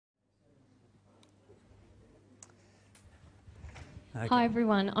Okay. Hi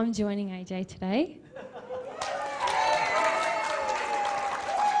everyone, I'm joining AJ today.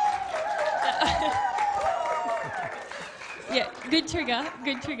 Yeah, good trigger,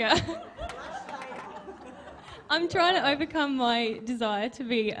 good trigger. I'm trying to overcome my desire to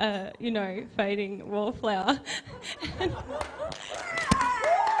be a, fading wallflower.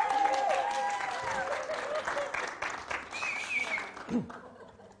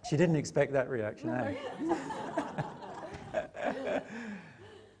 She didn't expect that reaction, No.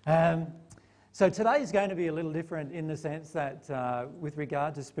 So today is going to be a little different in the sense that with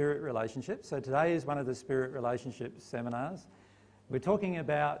regard to spirit relationships. So today is one of the spirit relationships seminars. We're talking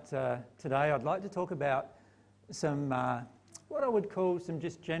about, today I'd like to talk about some, what I would call some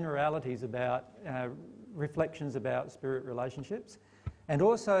just generalities about, reflections about spirit relationships. And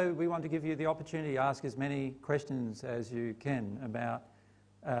also we want to give you the opportunity to ask as many questions as you can about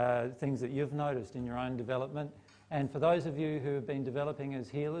things that you've noticed in your own development. And for those of you who have been developing as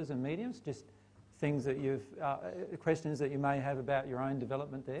healers and mediums, just things that questions that you may have about your own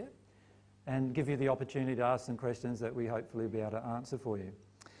development there, and give you the opportunity to ask some questions that we hopefully will be able to answer for you.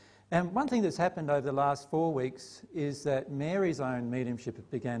 And one thing that's happened over the last 4 weeks is that Mary's own mediumship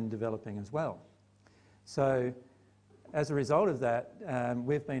began developing as well. So as a result of that,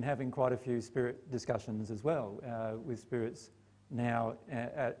 we've been having quite a few spirit discussions as well with spirits now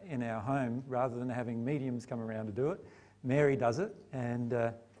in our home. Rather than having mediums come around to do it, Mary does it, and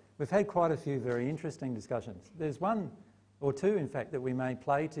we've had quite a few very interesting discussions. There's one or two, in fact, that we may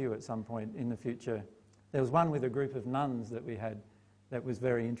play to you at some point in the future. There was one with a group of nuns that we had that was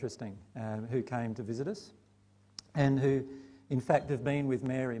very interesting, who came to visit us, and who, in fact, have been with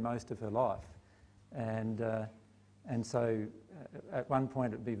Mary most of her life. And so at one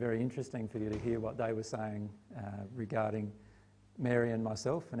point it would be very interesting for you to hear what they were saying regarding Mary and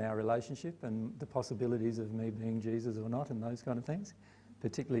myself and our relationship and the possibilities of me being Jesus or not and those kind of things,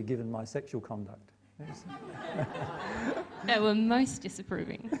 particularly given my sexual conduct. Yes. They were most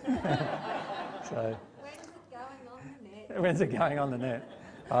disapproving. So, When's it going on the net? when's it going on the net?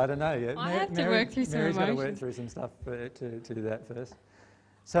 I don't know yet. I have to work through some Mary's got to work emotions. through some stuff to do that first.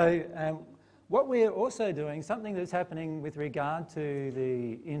 So what we're also doing, something that's happening with regard to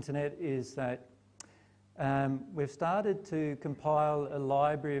the internet, is that we've started to compile a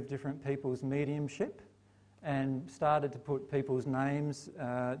library of different people's mediumship and started to put people's names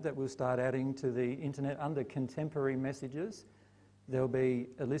that we'll start adding to the internet under contemporary messages. There'll be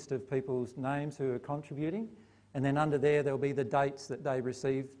a list of people's names who are contributing, and then under there'll be the dates that they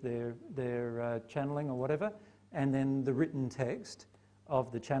received their channeling or whatever, and then the written text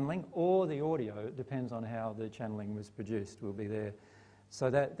of the channeling or the audio. It depends on how the channeling was produced, will be there. So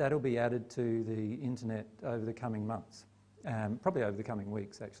that'll be added to the internet over the coming months, probably over the coming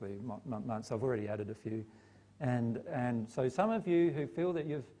weeks actually, months. I've already added a few. And so some of you who feel that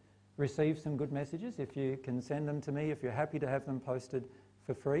you've received some good messages, if you can send them to me, if you're happy to have them posted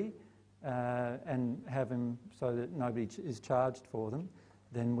for free and have them so that nobody is charged for them,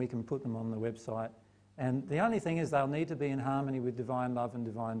 then we can put them on the website. And the only thing is they'll need to be in harmony with divine love and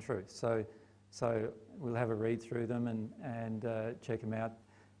divine truth. So we'll have a read through them and check them out.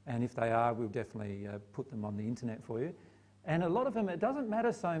 And if they are, we'll definitely put them on the internet for you. And a lot of them, it doesn't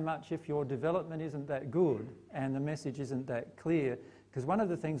matter so much if your development isn't that good and the message isn't that clear, because one of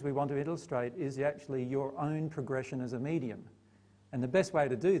the things we want to illustrate is actually your own progression as a medium. And the best way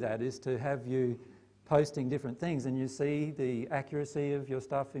to do that is to have you posting different things, and you see the accuracy of your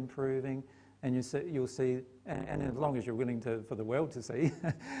stuff improving, and you'll see, and as long as you're willing for the world to see,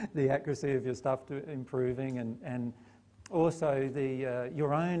 the accuracy of your stuff improving, and also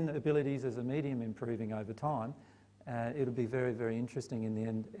your own abilities as a medium improving over time. It'll be very, very interesting in the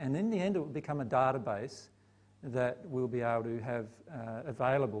end. And in the end, it will become a database that we'll be able to have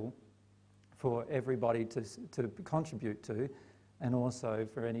available for everybody to contribute to, and also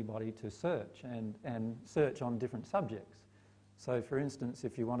for anybody to search and search on different subjects. So, for instance,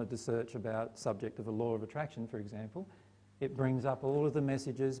 if you wanted to search about subject of the law of attraction, for example, it brings up all of the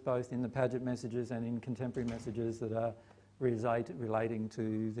messages, both in the Paget messages and in contemporary messages that are relating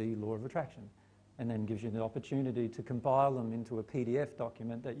to the law of attraction, and then gives you the opportunity to compile them into a PDF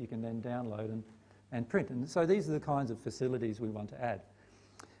document that you can then download and print. And so these are the kinds of facilities we want to add.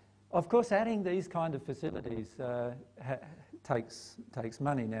 Of course, adding these kind of facilities takes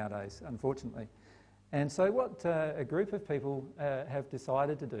money nowadays, unfortunately. And so what a group of people have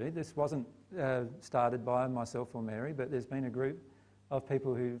decided to do, this wasn't started by myself or Mary, but there's been a group of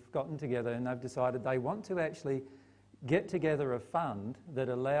people who've gotten together and they've decided they want to actually get together a fund that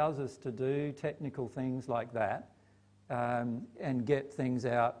allows us to do technical things like that and get things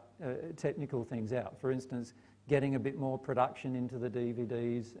out, technical things out. For instance, getting a bit more production into the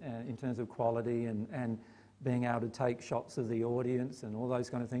DVDs in terms of quality and being able to take shots of the audience and all those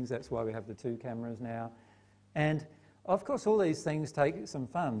kind of things. That's why we have the 2 cameras now. And of course all these things take some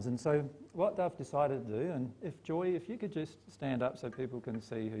funds, and so what they've decided to do, and if you could just stand up so people can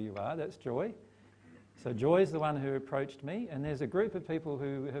see who you are, that's Joy. So Joy's the one who approached me, and there's a group of people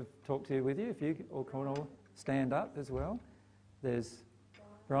who have talked to you with you, if you all can all stand up as well. There's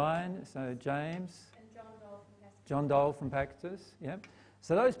Brian, so James, And John Dole from Pactus, yep.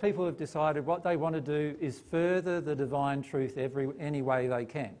 So those people have decided what they want to do is further the divine truth any way they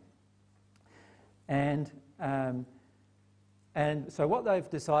can. And so what they've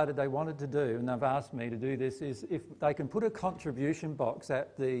decided they wanted to do, and they've asked me to do this, is if they can put a contribution box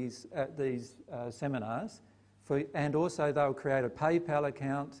at these seminars, and also they'll create a PayPal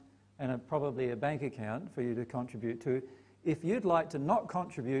account and probably a bank account for you to contribute to. If you'd like to not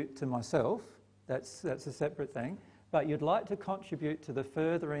contribute to myself, that's a separate thing, but you'd like to contribute to the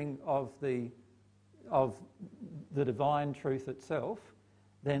furthering of the divine truth itself,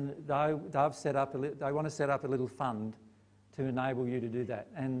 then they've set up they want to set up a little fund to enable you to do that,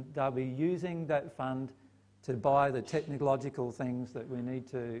 and they'll be using that fund to buy the technological things that we need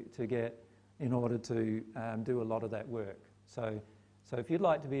to get in order to do a lot of that work. So if you'd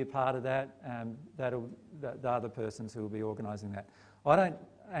like to be a part of that, they're the persons who will be organising that. I don't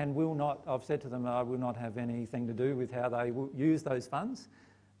and will not. I've said to them I will not have anything to do with how they will use those funds.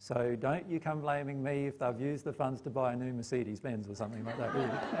 So don't you come blaming me if they've used the funds to buy a new Mercedes-Benz or something like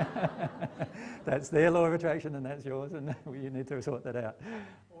that. That's their law of attraction and that's yours, and you need to sort that out.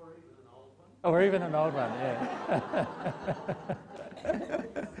 Or even an old one. Or even an old one,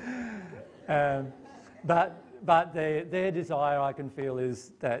 yeah. But their desire, I can feel,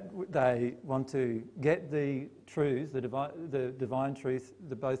 is that they want to get the truths, the divine truth,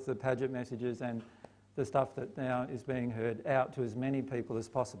 both the Paget messages and the stuff that now is being heard out to as many people as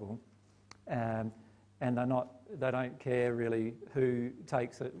possible, and they don't care really who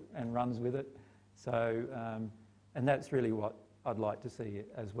takes it and runs with it. So and that's really what I'd like to see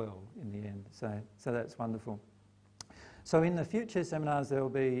as well in the end. So that's wonderful. So in the future seminars there will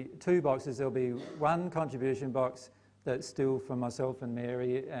be 2 boxes. There'll be one contribution box that's still for myself and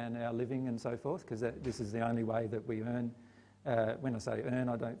Mary and our living and so forth, because this is the only way that we earn. When I say earn,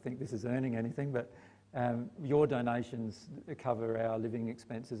 I don't think this is earning anything, but your donations cover our living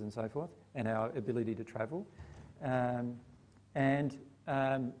expenses and so forth, and our ability to travel. And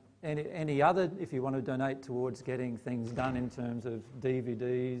any other, if you want to donate towards getting things done in terms of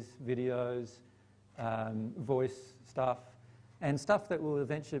DVDs, videos, voice stuff, and stuff that will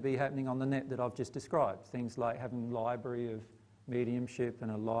eventually be happening on the net that I've just described. Things like having a library of mediumship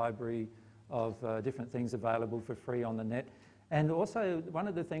and a library of different things available for free on the net. And also, one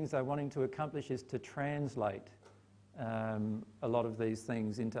of the things they're wanting to accomplish is to translate a lot of these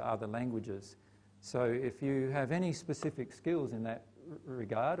things into other languages. So if you have any specific skills in that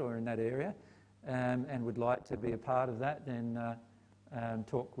regard or in that area and would like to be a part of that, then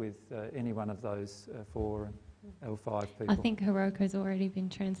talk with any one of those 4 or 5 people. I think Hiroko's already been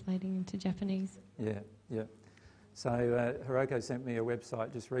translating into Japanese. Yeah. So Hiroko sent me a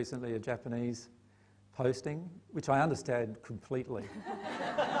website just recently, a Japanese posting, which I understand completely.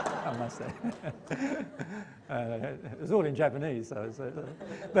 I must say. It was all in Japanese, so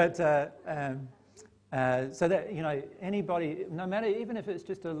that, anybody, no matter, even if it's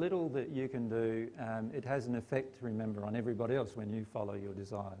just a little that you can do, it has an effect, remember, on everybody else when you follow your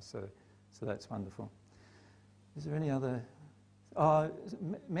desires. So that's wonderful. Is there any other?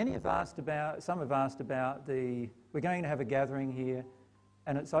 Some have asked about we're going to have a gathering here,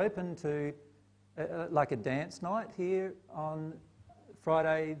 and it's open to like a dance night here on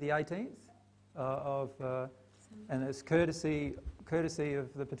Friday the 18th and it's courtesy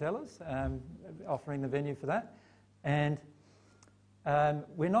of the Patellas, offering the venue for that. And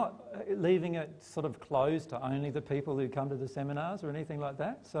we're not leaving it sort of closed to only the people who come to the seminars or anything like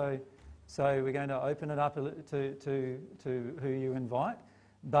that. So we're going to open it up to who you invite.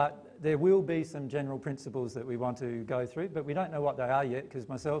 But there will be some general principles that we want to go through, but we don't know what they are yet, because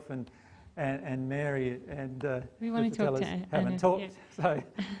myself and Mary and we want to talk to haven't talked. Yeah.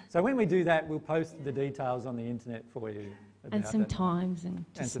 So when we do that, we'll post the details on the internet for you. And some times and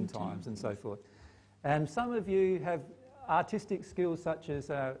so forth. And some of you have artistic skills such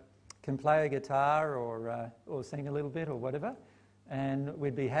as can play a guitar or sing a little bit or whatever, and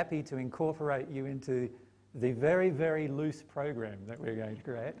we'd be happy to incorporate you into the very, very loose program that we're going to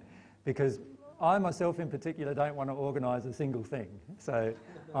create, because I myself in particular don't want to organise a single thing. So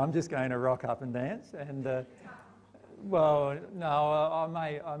I'm just going to rock up and dance, and Well, no,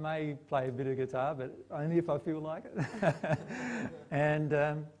 I may play a bit of guitar, but only if I feel like it.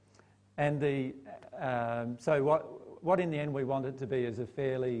 So what in the end we want it to be is a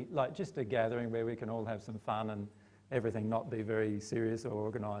fairly, like just a gathering where we can all have some fun and everything not be very serious or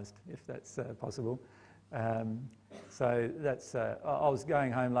organised, if that's possible. So that's, I was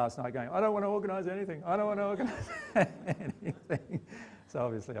going home last night going, I don't want to organise anything. I don't want to organise anything. So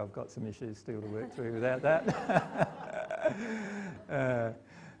obviously I've got some issues still to work through without that.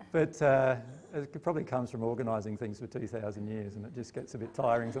 But it probably comes from organising things for 2,000 years, and it just gets a bit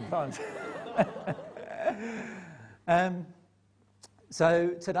tiring sometimes. So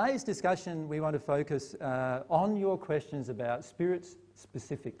today's discussion, we want to focus on your questions about spirits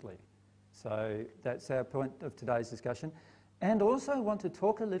specifically. So that's our point of today's discussion. And also want to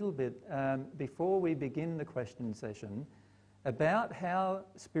talk a little bit, before we begin the question session, about how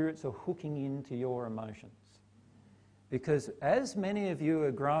spirits are hooking into your emotions. Because as many of you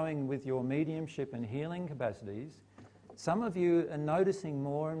are growing with your mediumship and healing capacities, some of you are noticing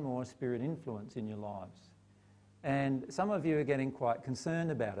more and more spirit influence in your lives. And some of you are getting quite concerned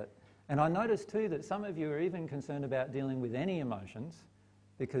about it. And I notice too that some of you are even concerned about dealing with any emotions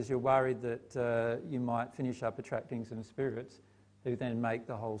because you're worried that you might finish up attracting some spirits who then make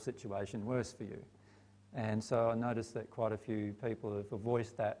the whole situation worse for you. And so I noticed that quite a few people have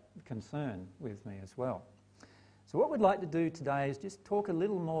voiced that concern with me as well. So what we'd like to do today is just talk a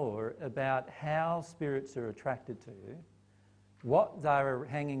little more about how spirits are attracted to you, what they're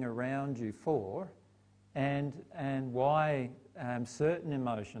hanging around you for, and why certain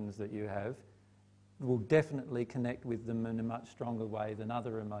emotions that you have will definitely connect with them in a much stronger way than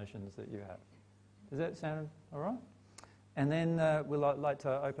other emotions that you have. Does that sound all right? And then we'd like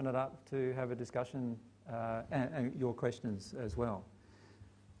to open it up to have a discussion and your questions as well.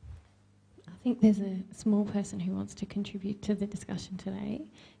 I think there's a small person who wants to contribute to the discussion today.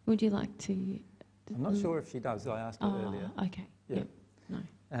 Would you like to... I'm not sure if she does. I asked her earlier. Okay. Yeah. Yep. No.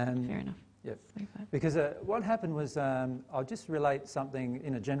 Fair enough. Yep. Because what happened was, I'll just relate something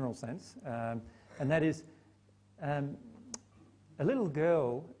in a general sense, and that is a little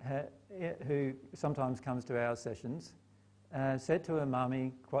girl who sometimes comes to our sessions said to her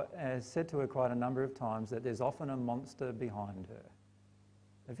mummy, said to her quite a number of times that there's often a monster behind her.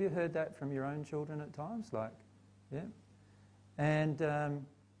 Have you heard that from your own children at times? Like, yeah? And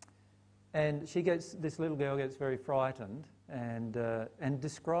this little girl gets very frightened and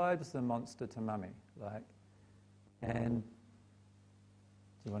describes the monster to mummy. Like, and do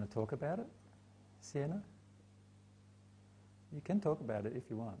you want to talk about it, Sienna? You can talk about it if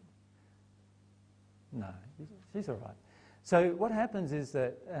you want. No, she's all right. So what happens is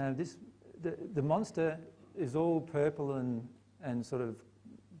that the monster is all purple and sort of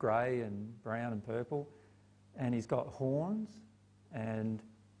grey and brown and purple, and he's got horns. And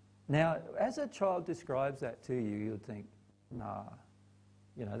now, as a child describes that to you, you'd think, nah,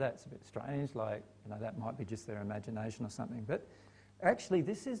 that's a bit strange, like, that might be just their imagination or something. But actually,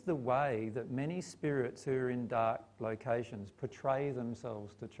 this is the way that many spirits who are in dark locations portray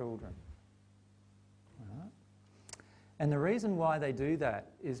themselves to children. Right? And the reason why they do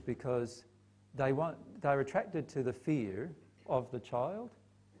that is because they're attracted to the fear of the child,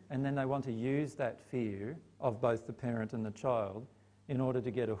 and then they want to use that fear of both the parent and the child in order to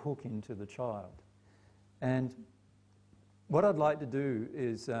get a hook into the child. And what I'd like to do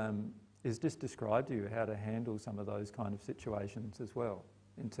is just describe to you how to handle some of those kind of situations as well.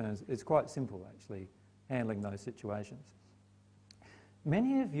 It's quite simple actually, handling those situations.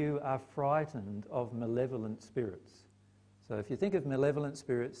 Many of you are frightened of malevolent spirits. So if you think of malevolent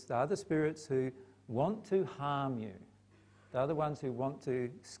spirits, they are the spirits who want to harm you. They're the ones who want to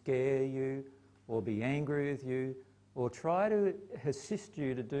scare you or be angry with you or try to assist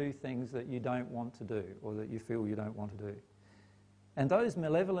you to do things that you don't want to do or that you feel you don't want to do. And those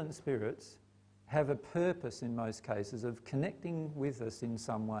malevolent spirits have a purpose in most cases of connecting with us in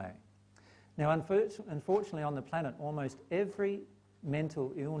some way. Now, unfortunately on the planet, almost every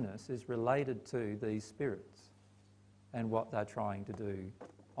mental illness is related to these spirits and what they're trying to do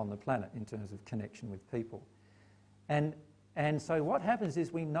on the planet in terms of connection with people. And so what happens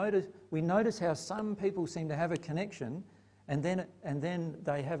is we notice how some people seem to have a connection and then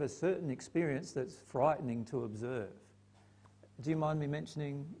they have a certain experience that's frightening to observe. Do you mind me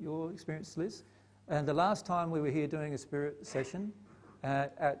mentioning your experience, Liz? And the last time we were here doing a spirit session,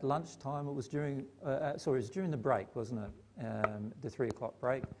 at lunchtime, it was during the break, wasn't it? The 3 o'clock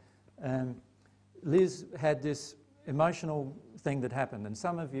break. Liz had this emotional thing that happened, and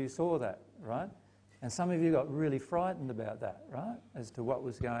some of you saw that, right? And some of you got really frightened about that, right? As to what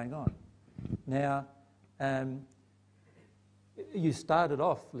was going on. Now, you started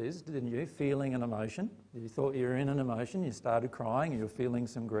off, Liz, didn't you, feeling an emotion. You thought you were in an emotion, you started crying, you were feeling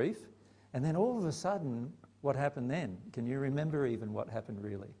some grief. And then all of a sudden, what happened then? Can you remember even what happened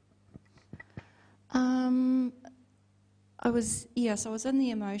really? I was in the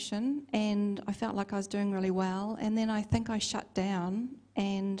emotion and I felt like I was doing really well, and then I think I shut down,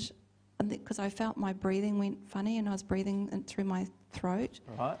 and because I felt my breathing went funny and I was breathing in through my throat.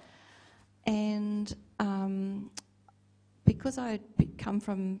 Right. And because I had come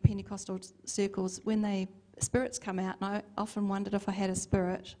from Pentecostal circles, when spirits come out, and I often wondered if I had a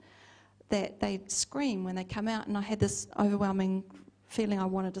spirit, that they'd scream when they come out, and I had this overwhelming feeling I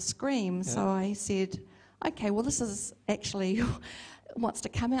wanted to scream. Yeah. So I said, okay, well, this is actually wants to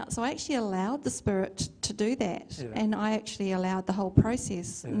come out. So I actually allowed the spirit to do that. Yeah. And I actually allowed the whole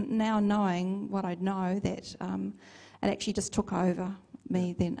process, now knowing what I know, that it actually just took over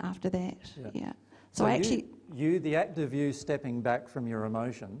me then after that. Yeah. So I actually... the act of you stepping back from your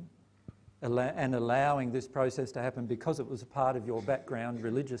emotion and allowing this process to happen because it was a part of your background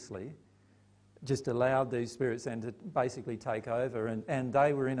religiously, just allowed these spirits then to basically take over, and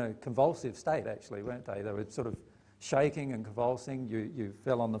they were in a convulsive state actually, weren't they? They were sort of shaking and convulsing. You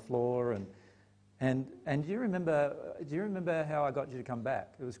fell on the floor, and do you remember how I got you to come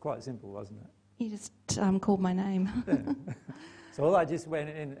back? It was quite simple, wasn't it? You just called my name. Yeah. So I just went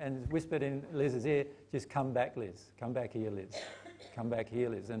in and whispered in Liz's ear, just come back, Liz. Come back here, Liz. Come back here,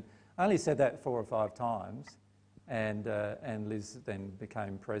 Liz. And I only said that 4 or 5 times, and Liz then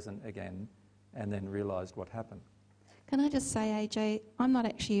became present again and then realised what happened. Can I just say, AJ, I'm not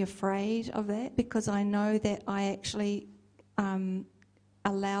actually afraid of that, because I know that I actually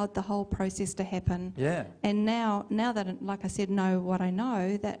allowed the whole process to happen. Yeah. And now that, like I said, know what I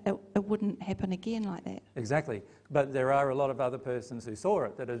know, that it wouldn't happen again like that. Exactly. But there are a lot of other persons who saw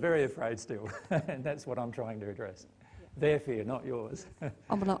it that are very afraid still, and that's what I'm trying to address. Their fear, not yours.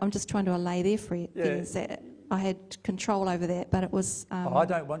 I'm just trying to allay their fears. That I had control over that, but it was... I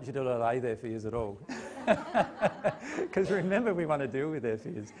don't want you to allay their fears at all. Because remember, we want to deal with their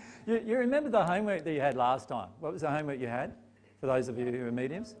fears. You remember the homework that you had last time? What was the homework you had, for those of you who are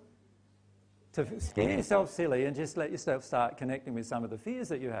mediums? To scare yourself silly and just let yourself start connecting with some of the fears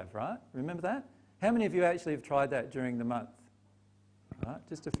that you have, right? Remember that? How many of you actually have tried that during the month? Right,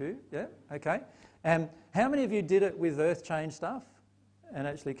 just a few, yeah, okay. And how many of you did it with earth change stuff and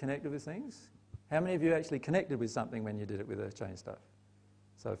actually connected with things? How many of you actually connected with something when you did it with earth change stuff?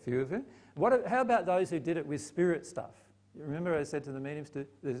 So a few of you. How about those who did it with spirit stuff? You remember I said to the mediums,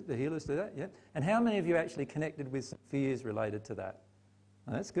 the healers do that? Yeah. And how many of you actually connected with fears related to that?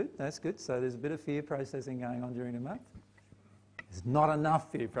 Oh, that's good, that's good. So there's a bit of fear processing going on during the month. There's not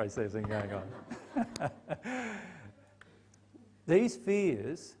enough fear processing going on. These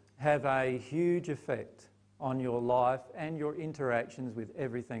fears have a huge effect on your life and your interactions with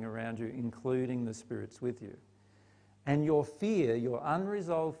everything around you, including the spirits with you. And your fear, your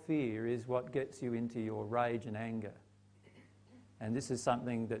unresolved fear, is what gets you into your rage and anger. And this is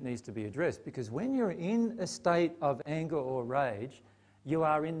something that needs to be addressed, because when you're in a state of anger or rage, you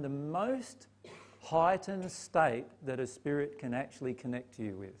are in the most heightened state that a spirit can actually connect to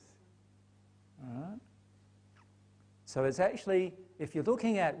you with. All right? So it's actually, if you're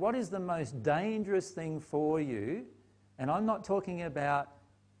looking at what is the most dangerous thing for you, and I'm not talking about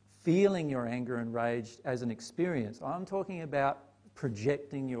feeling your anger and rage as an experience, I'm talking about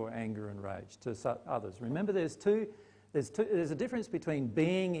projecting your anger and rage to others. Remember, there's a difference between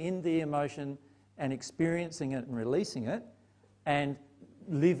being in the emotion and experiencing it and releasing it, and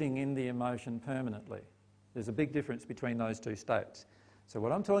living in the emotion permanently. There's a big difference between those two states. So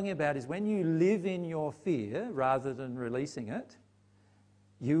what I'm talking about is when you live in your fear rather than releasing it,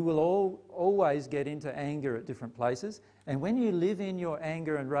 you will always get into anger at different places. And when you live in your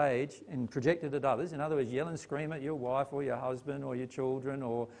anger and rage and project it at others, in other words, yell and scream at your wife or your husband or your children,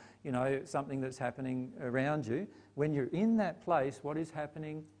 or something that's happening around you, when you're in that place, what is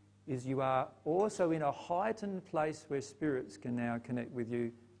happening is you are also in a heightened place where spirits can now connect with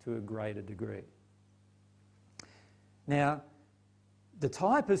you to a greater degree. Now, the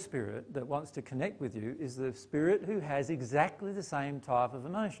type of spirit that wants to connect with you is the spirit who has exactly the same type of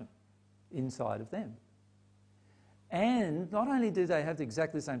emotion inside of them. And not only do they have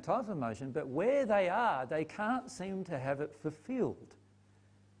exactly the same type of emotion, but where they are, they can't seem to have it fulfilled.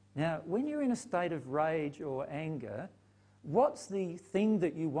 Now, when you're in a state of rage or anger, what's the thing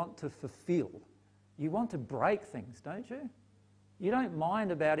that you want to fulfill? You want to break things, don't you? You don't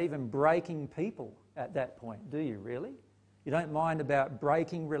mind about even breaking people at that point, do you really? You don't mind about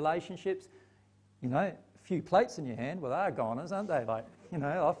breaking relationships. A few plates in your hand, well, they're goners, aren't they?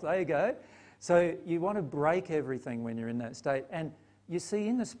 Off they go. So you want to break everything when you're in that state. And you see,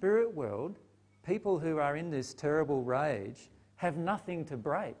 in the spirit world, people who are in this terrible rage have nothing to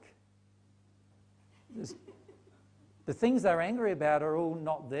break. The things they're angry about are all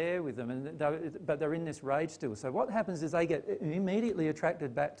not there with them, but they're in this rage still. So what happens is they get immediately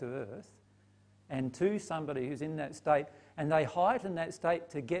attracted back to earth and to somebody who's in that state, and they heighten that state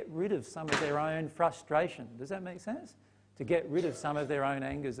to get rid of some of their own frustration. Does that make sense? To get rid of some of their own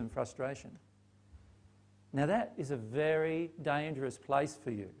angers and frustration. Now that is a very dangerous place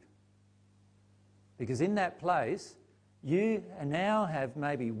for you, because in that place you now have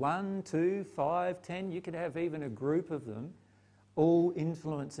maybe 1, 2, 5, 10, you could have even a group of them all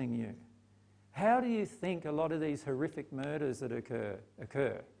influencing you. How do you think a lot of these horrific murders that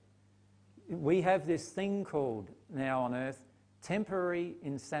occur? We have this thing called now on earth temporary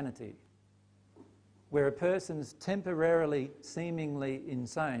insanity, where a person's temporarily seemingly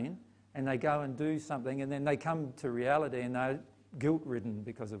insane and they go and do something and then they come to reality and they're guilt-ridden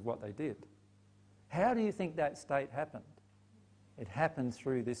because of what they did. How do you think that state happened? It happened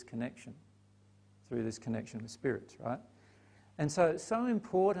through this connection with spirits, right? And so it's so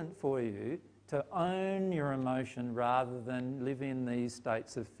important for you to own your emotion rather than live in these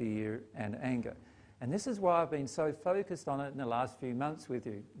states of fear and anger. And this is why I've been so focused on it in the last few months with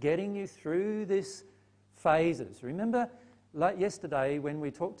you, getting you through these phases. Remember, like yesterday when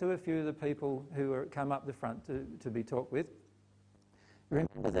we talked to a few of the people who come up the front to be talked with,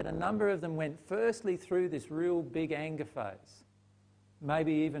 remember that a number of them went firstly through this real big anger phase,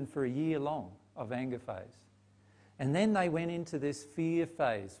 maybe even for a year long of anger phase. And then they went into this fear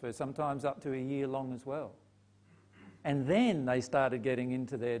phase for sometimes up to a year long as well. And then they started getting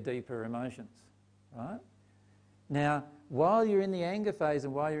into their deeper emotions, right? Now, while you're in the anger phase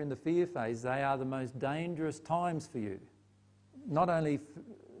and while you're in the fear phase, they are the most dangerous times for you. Not only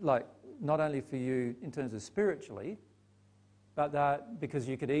for you in terms of spiritually, but because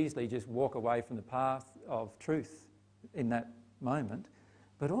you could easily just walk away from the path of truth in that moment,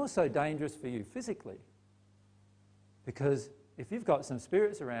 but also dangerous for you physically. Because if you've got some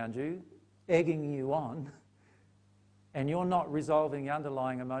spirits around you egging you on and you're not resolving the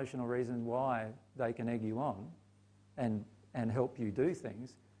underlying emotional reason why they can egg you on and help you do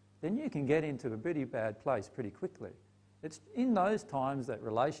things, then you can get into a pretty bad place pretty quickly. It's in those times that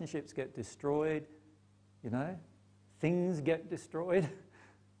relationships get destroyed, you know, things get destroyed,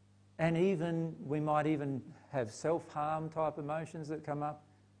 and even we might even have self-harm type emotions that come up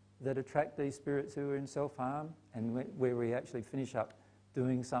that attract these spirits who are in self-harm, and where we actually finish up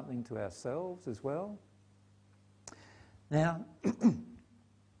doing something to ourselves as well. Now,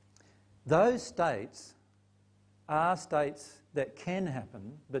 those states are states that can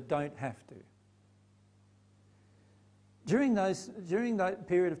happen but don't have to. During that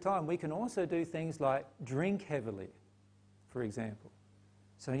period of time, we can also do things like drink heavily, for example.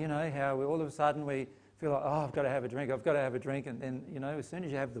 So you know how all of a sudden we feel like, oh, I've got to have a drink, and then, you know, as soon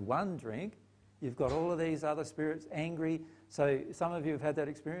as you have the one drink, you've got all of these other spirits angry. So some of you have had that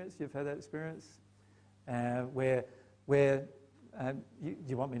experience. You've had that experience where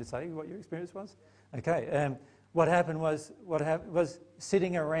you want me to say what your experience was? Okay. What happened was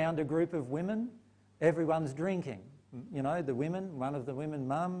sitting around a group of women, everyone's drinking. You know, the women, one of the women,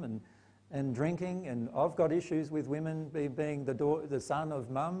 mum, and drinking. And I've got issues with women being the son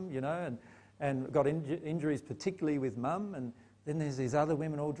of mum, you know, and got injuries particularly with mum. And then there's these other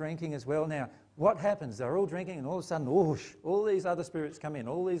women all drinking as well. Now, what happens? They're all drinking, and all of a sudden, whoosh, all these other spirits come in.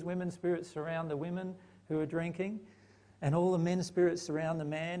 All these women spirits surround the women who are drinking, and all the men spirits surround the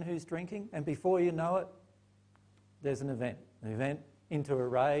man who's drinking. And before you know it, there's an event into a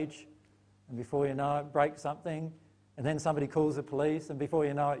rage, and before you know it, break something, and then somebody calls the police, and before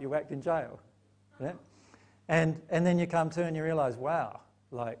you know it, you're whacked in jail. Yeah? And then you come to and you realise, wow,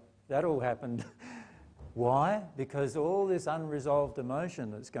 like that all happened. Why? Because all this unresolved emotion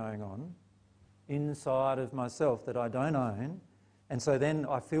that's going on inside of myself that I don't own, and so then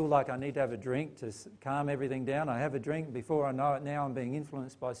I feel like I need to have a drink to calm everything down. I have a drink, before I know it now I'm being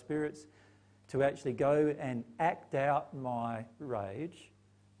influenced by spirits to actually go and act out my rage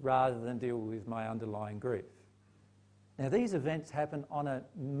rather than deal with my underlying grief. Now these events happen on a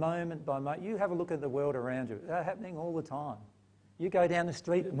moment by moment. You have a look at the world around you. They're happening all the time. You go down the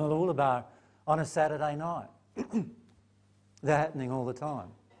street at Mooloolaba on a Saturday night. They're happening all the time.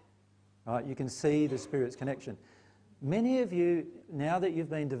 Right? You can see the Spirit's connection. Many of you, now that you've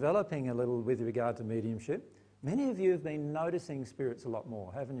been developing a little with regard to mediumship, many of you have been noticing spirits a lot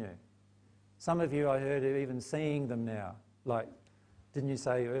more, haven't you? Some of you, I heard, are even seeing them now. Like, didn't you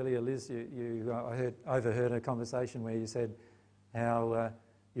say earlier, Liz, I overheard a conversation where you said how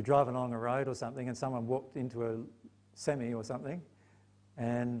you're driving along a road or something and someone walked into a semi or something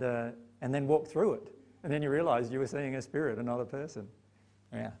and then walked through it. And then you realised you were seeing a spirit and not a person.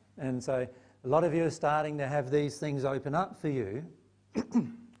 Yeah. And so a lot of you are starting to have these things open up for you.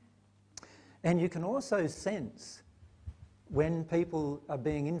 And you can also sense when people are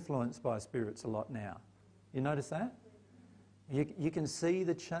being influenced by spirits a lot now. You notice that? You can see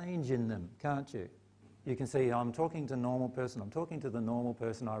the change in them, can't you? You can see, I'm talking to a normal person, I'm talking to the normal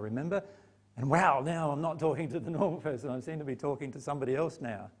person I remember, and wow, now I'm not talking to the normal person, I seem to be talking to somebody else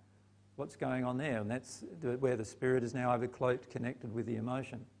now. What's going on there? And that's where the spirit is now overcloaked, connected with the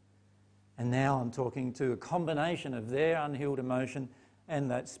emotion. And now I'm talking to a combination of their unhealed emotion and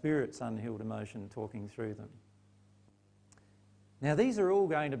that spirit's unhealed emotion talking through them. Now these are all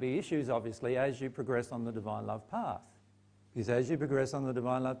going to be issues, obviously, as you progress on the divine love path. Because as you progress on the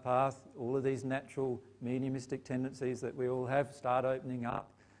divine love path, all of these natural mediumistic tendencies that we all have start opening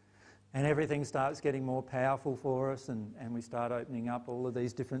up, and everything starts getting more powerful for us, and we start opening up all of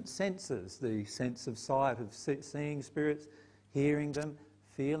these different senses, the sense of sight, of seeing spirits, hearing them,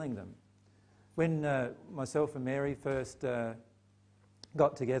 feeling them. When myself and Mary first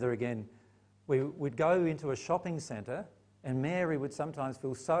got together again, we'd go into a shopping centre, and Mary would sometimes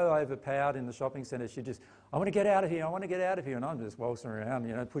feel so overpowered in the shopping centre, she'd just, I want to get out of here, I want to get out of here. And I'm just waltzing around,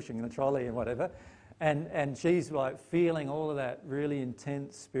 you know, pushing the trolley and whatever. And she's like feeling all of that really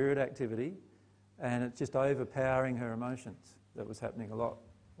intense spirit activity, and it's just overpowering her emotions. That was happening a lot,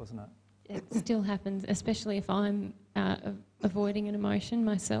 wasn't it? It still happens, especially if I'm avoiding an emotion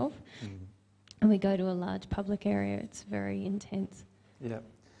myself. And we go to a large public area, it's very intense. Yeah.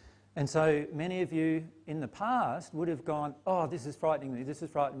 And so many of you in the past would have gone, oh, this is frightening me, this is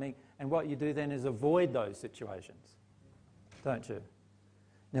frightening me. And what you do then is avoid those situations, don't you?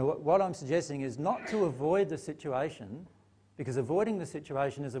 Now, what I'm suggesting is not to avoid the situation, because avoiding the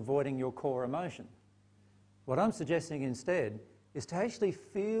situation is avoiding your core emotion. What I'm suggesting instead is to actually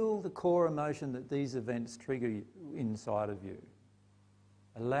feel the core emotion that these events trigger inside of you.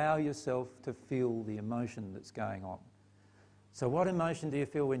 Allow yourself to feel the emotion that's going on. So what emotion do you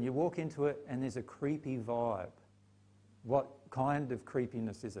feel when you walk into it and there's a creepy vibe? What kind of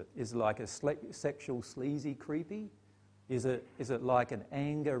creepiness is it? Is it like a sexual sleazy creepy? Is it like an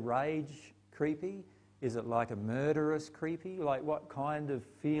anger rage creepy? Is it like a murderous creepy? Like what kind of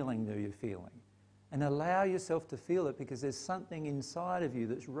feeling are you feeling? And allow yourself to feel it, because there's something inside of you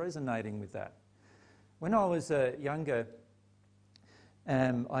that's resonating with that. When I was younger,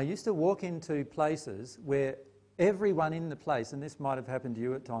 I used to walk into places where everyone in the place, and this might have happened to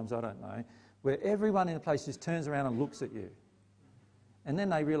you at times, I don't know, where everyone in the place just turns around and looks at you. And then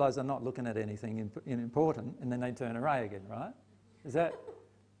they realise they're not looking at anything important, and then they turn away again, right? Does that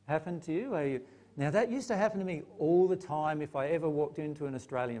happen to you? Now, that used to happen to me all the time if I ever walked into an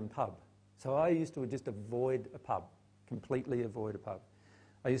Australian pub. So I used to just avoid a pub, completely avoid a pub.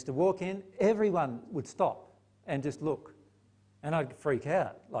 I used to walk in, everyone would stop and just look. And I'd freak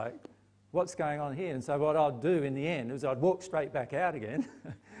out, like, what's going on here? And so what I'd do in the end is I'd walk straight back out again,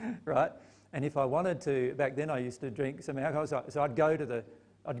 right? And if I wanted to, back then I used to drink some alcohol, so I'd go to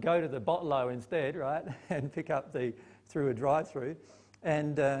the bottle-o instead, right, and pick up through a drive-through.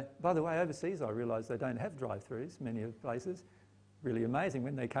 And by the way, overseas I realised they don't have drive-throughs, many of the places. Really amazing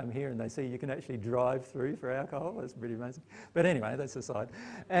when they come here and they see you can actually drive through for alcohol. That's pretty amazing. But anyway, that's aside.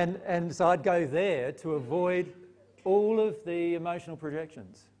 And so I'd go there to avoid all of the emotional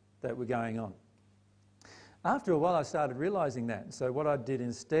projections that were going on. After a while I started realising that. So what I did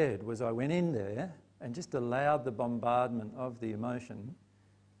instead was I went in there and just allowed the bombardment of the emotion,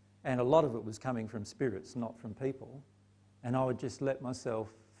 and a lot of it was coming from spirits, not from people, and I would just let myself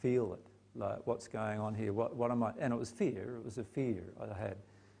feel it, like what's going on here, what am I, and it was fear, it was a fear I had.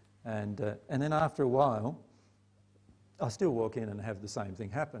 And then after a while, I still walk in and have the same thing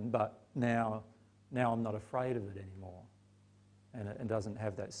happen, but now I'm not afraid of it anymore, and it doesn't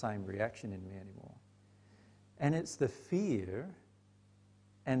have that same reaction in me anymore. And it's the fear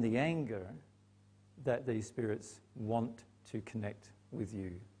and the anger that these spirits want to connect with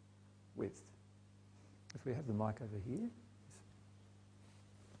you with. If we have the mic over here.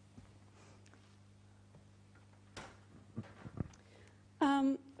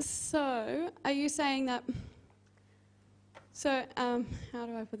 So, are you saying that... So, how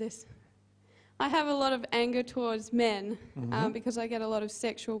do I put this? I have a lot of anger towards men because I get a lot of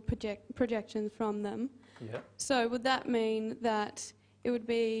sexual projections from them. Yeah. So would that mean that it would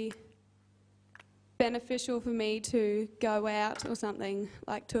be beneficial for me to go out or something,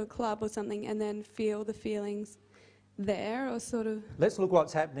 like to a club or something, and then feel the feelings there, or sort of? Let's look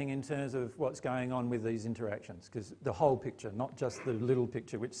what's happening in terms of what's going on with these interactions, because the whole picture, not just the little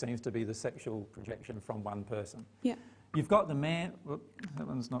picture, which seems to be the sexual projection from one person. Yeah. You've got the man, whoop, that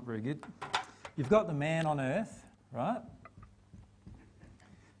one's not very good. You've got the man on earth, right?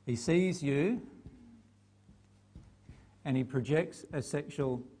 He sees you and he projects a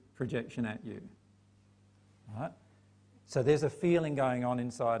sexual projection at you, right? So there's a feeling going on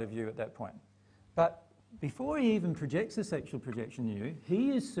inside of you at that point. But before he even projects a sexual projection at you,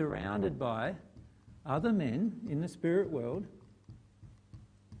 he is surrounded by other men in the spirit world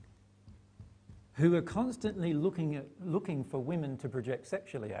who are constantly looking for women to project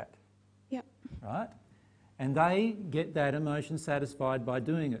sexually at. Yep. Right? And they get that emotion satisfied by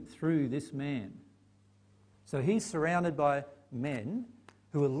doing it through this man. So he's surrounded by men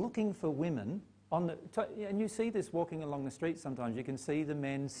who are looking for women and you see this walking along the street sometimes. You can see the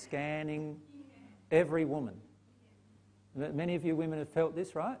men scanning every woman. Many of you women have felt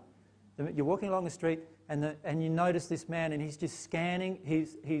this, right? You're walking along the street and you notice this man and he's just scanning,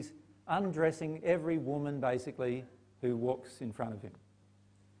 he's undressing every woman basically who walks in front of him.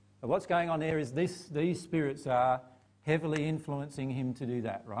 But what's going on there is these spirits are heavily influencing him to do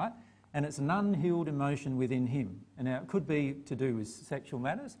that, right? And it's an unhealed emotion within him. And now it could be to do with sexual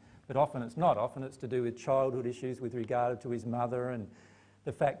matters, but often it's not. Often it's to do with childhood issues with regard to his mother and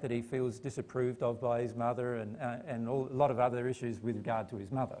the fact that he feels disapproved of by his mother and a lot of other issues with regard to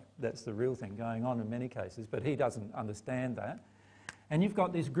his mother. That's the real thing going on in many cases, but he doesn't understand that. And you've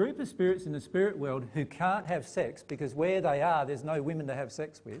got this group of spirits in the spirit world who can't have sex because where they are, there's no women to have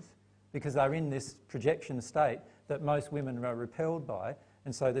sex with because they're in this projection state that most women are repelled by,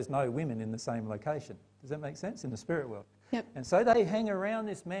 and so there's no women in the same location. Does that make sense? In the spirit world. Yep. And so they hang around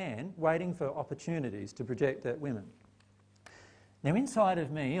this man waiting for opportunities to project at women. Now inside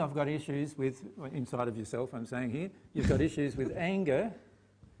of me, I've got issues with, inside of yourself I'm saying here, you've got issues with anger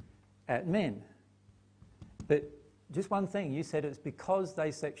at men. But just one thing, you said it's because they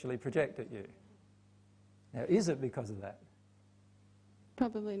sexually project at you. Now is it because of that?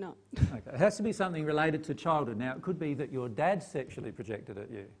 Probably not. Okay. It has to be something related to childhood. Now it could be that your dad sexually projected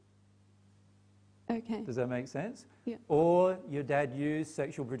at you. Okay. Does that make sense? Yeah. Or your dad used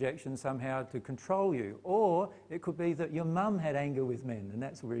sexual projection somehow to control you. Or it could be that your mum had anger with men and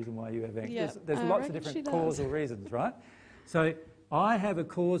that's the reason why you have anger. Yeah, There's lots of different causal reasons, right? So I have a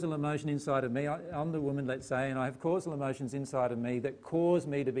causal emotion inside of me. I'm the woman, let's say, and I have causal emotions inside of me that cause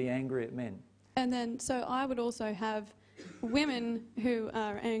me to be angry at men. And then, so I would also have women who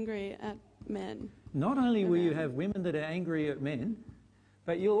are angry at men. Not only will you have women that are angry at men,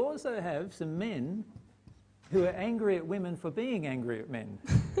 but you'll also have some men who are angry at women for being angry at men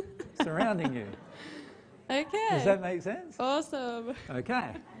surrounding you. Okay. Does that make sense? Awesome.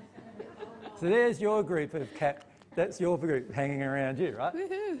 Okay. So there's your group of that's your group hanging around you, right?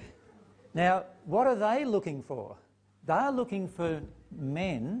 Woohoo. Now, what are they looking for? They're looking for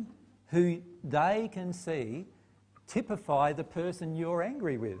men who they can see typify the person you're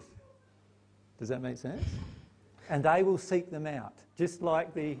angry with. Does that make sense? And they will seek them out, just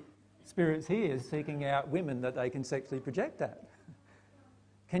like the spirits here seeking out women that they can sexually project at.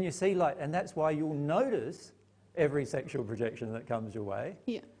 Can you see, and that's why you'll notice every sexual projection that comes your way.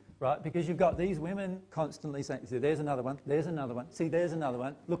 Yeah. Right, because you've got these women constantly saying, see, there's another one, there's another one, see, there's another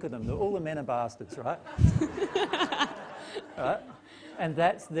one, look at them, all the men are bastards, right? Right? And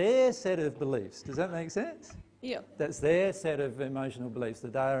that's their set of beliefs. Does that make sense? Yeah. That's their set of emotional beliefs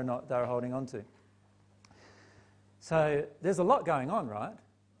that they're holding on to. So there's a lot going on, right?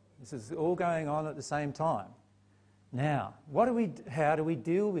 This is all going on at the same time. Now, how do we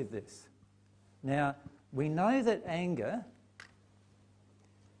deal with this? Now, we know that anger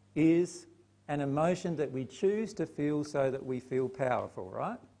is an emotion that we choose to feel so that we feel powerful,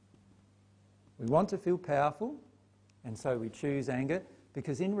 right? We want to feel powerful, and so we choose anger,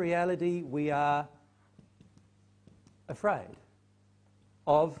 because in reality we are afraid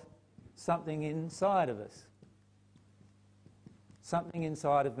of something inside of us. Something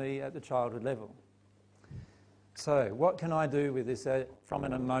inside of me at the childhood level. So what can I do with this from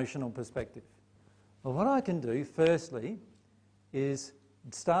an emotional perspective? Well, what I can do firstly is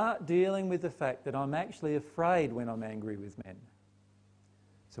start dealing with the fact that I'm actually afraid when I'm angry with men.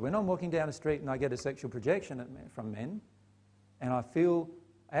 So when I'm walking down the street and I get a sexual projection from men, and I feel,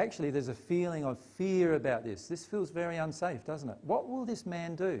 actually there's a feeling of fear about this. This feels very unsafe, doesn't it? What will this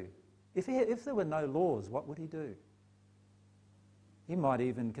man do? If there were no laws, what would he do? He might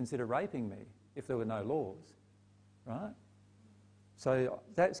even consider raping me if there were no laws, right? So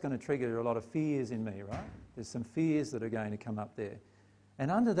that's going to trigger a lot of fears in me, right? There's some fears that are going to come up there. And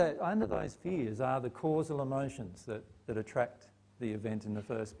under those fears are the causal emotions that attract the event in the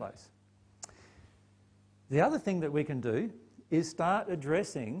first place. The other thing that we can do is start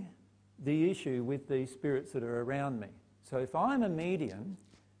addressing the issue with these spirits that are around me. So if I'm a medium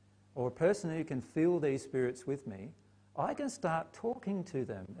or a person who can feel these spirits with me, I can start talking to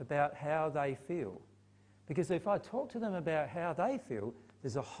them about how they feel. Because if I talk to them about how they feel,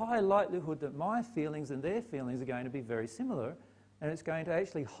 there's a high likelihood that my feelings and their feelings are going to be very similar, and it's going to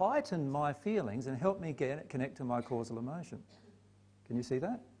actually heighten my feelings and help me connect to my causal emotion. Can you see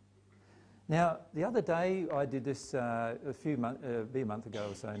that? Now, the other day I did this a month ago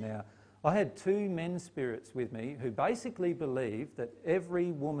or so now. I had two men spirits with me who basically believe that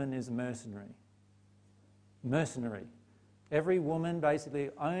every woman is mercenary. Mercenary. Every woman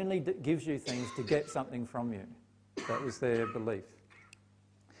basically only gives you things to get something from you. That was their belief.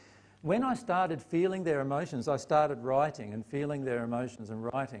 When I started feeling their emotions, I started writing and feeling their emotions and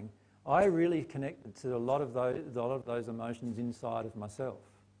writing. I really connected to a lot of those emotions inside of myself.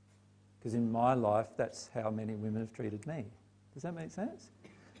 Because in my life, that's how many women have treated me. Does that make sense?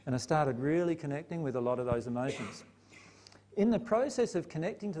 And I started really connecting with a lot of those emotions. In the process of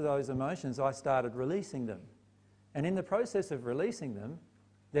connecting to those emotions, I started releasing them. And in the process of releasing them,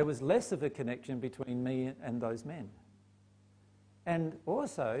 there was less of a connection between me and those men. And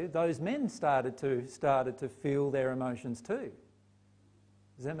also, those men started to feel their emotions too.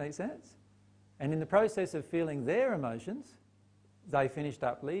 Does that make sense? And in the process of feeling their emotions, they finished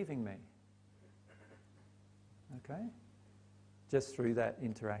up leaving me. Okay? Just through that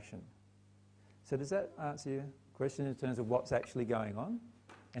interaction. So does that answer your question in terms of what's actually going on?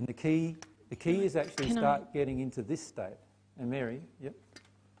 And the key is actually getting into this state. And Mary, yep,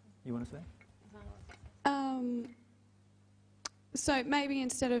 you want to say? So maybe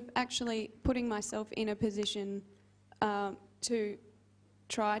instead of actually putting myself in a position to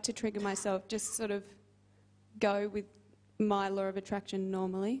try to trigger myself, just sort of go with my law of attraction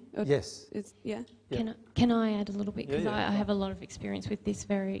normally. Yes. Yeah. Can I add a little bit? Because Yeah, I have a lot of experience with this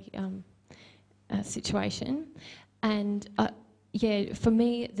very situation. And for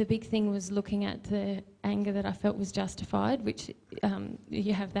me, the big thing was looking at the anger that I felt was justified, which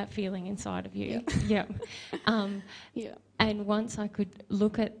you have that feeling inside of you. Yeah. Yeah. And once I could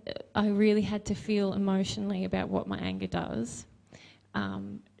look at, I really had to feel emotionally about what my anger does,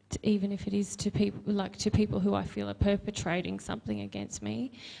 even if it is to people who I feel are perpetrating something against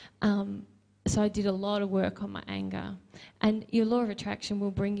me. So I did a lot of work on my anger. And your law of attraction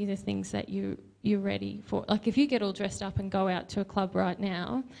will bring you the things that you're ready for. Like if you get all dressed up and go out to a club right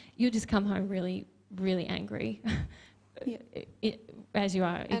now, you'll just come home really, really angry. Yeah. As you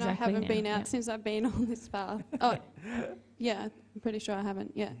are and exactly now. I haven't been out since I've been on this path. Oh, yeah, I'm pretty sure I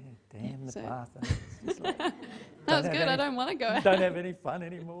haven't. Yeah. Damn the So- path. It's like, That was good. I don't want to go out. don't have any fun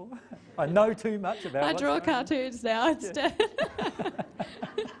anymore. I know too much about I what's draw going on. cartoons now instead.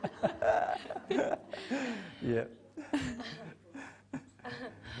 Yeah.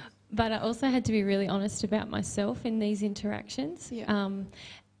 But I also had to be really honest about myself in these interactions. Yeah.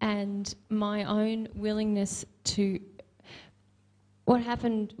 And my own willingness to...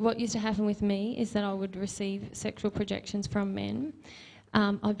 What used to happen with me is that I would receive sexual projections from men.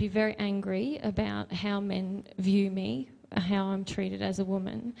 I'd be very angry about how men view me, how I'm treated as a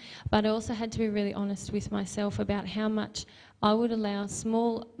woman. But I also had to be really honest with myself about how much I would allow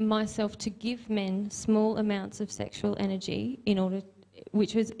myself to give men small amounts of sexual energy in order...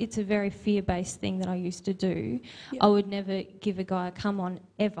 it's a very fear-based thing that I used to do. Yep. I would never give a guy a come on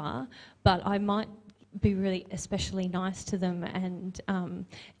ever, but I might be really especially nice to them and,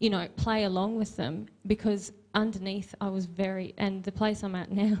 play along with them, because underneath I was and the place I'm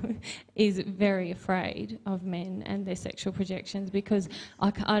at now is very afraid of men and their sexual projections, because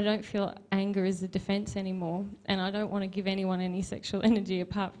I don't feel anger is a defence anymore, and I don't want to give anyone any sexual energy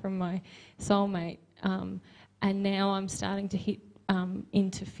apart from my soulmate. And now I'm starting to hit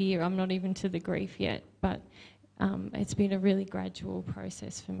into fear. I'm not even to the grief yet, but it's been a really gradual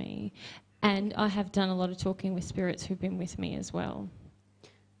process for me. And I have done a lot of talking with spirits who've been with me as well.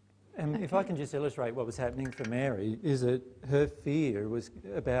 And if I can just illustrate what was happening for Mary, is that her fear was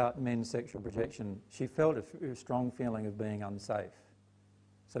about men's sexual projection. She felt a strong feeling of being unsafe.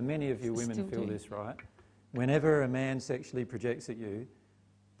 So many of you women feel this, right? Whenever a man sexually projects at you,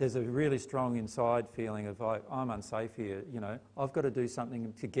 there's a really strong inside feeling of, I'm unsafe here, I've got to do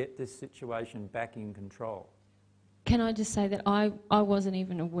something to get this situation back in control. Can I just say that I wasn't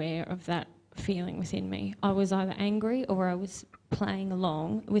even aware of that feeling within me. I was either angry or I was playing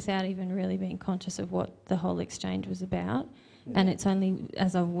along without even really being conscious of what the whole exchange was about. Yeah. And it's only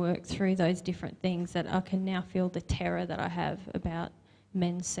as I've worked through those different things that I can now feel the terror that I have about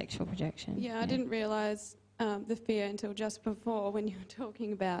men's sexual projection. Yeah, I didn't realise the fear until just before when you were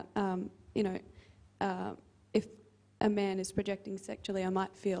talking about, if a man is projecting sexually, I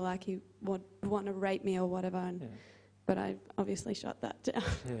might feel like he would want to rape me or whatever. And but I obviously shut that down.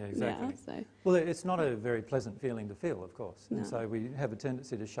 Yeah, exactly. Now, so. Well, it's not a very pleasant feeling to feel, of course. No. And so we have a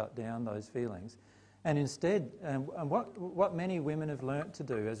tendency to shut down those feelings. And instead, and what many women have learnt to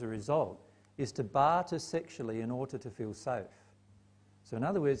do as a result is to barter sexually in order to feel safe. So in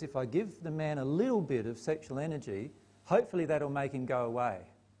other words, if I give the man a little bit of sexual energy, hopefully that'll make him go away.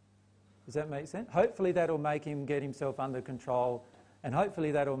 Does that make sense? Hopefully that'll make him get himself under control, and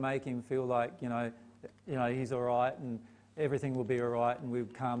hopefully that'll make him feel like, you know, he's all right and everything will be all right, and we'll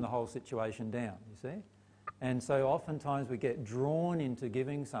calm the whole situation down, you see? And so oftentimes we get drawn into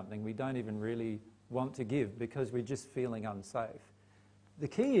giving something we don't even really want to give because we're just feeling unsafe. The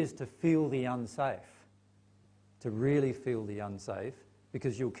key is to feel the unsafe, to really feel the unsafe,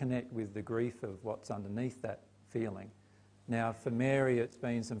 because you'll connect with the grief of what's underneath that feeling. Now, for Mary, it's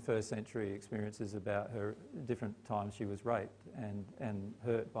been some first century experiences about her different times she was raped and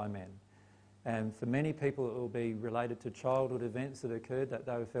hurt by men. And for many people, it will be related to childhood events that occurred that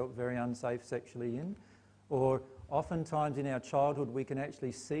they felt very unsafe sexually in. Or oftentimes in our childhood, we can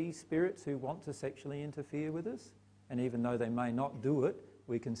actually see spirits who want to sexually interfere with us. And even though they may not do it,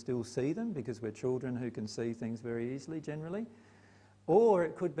 we can still see them because we're children who can see things very easily generally. Or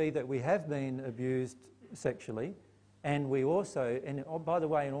it could be that we have been abused sexually, and we also, and by the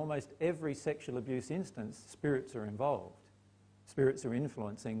way, in almost every sexual abuse instance, spirits are involved. Spirits are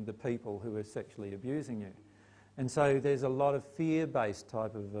influencing the people who are sexually abusing you. And so there's a lot of fear-based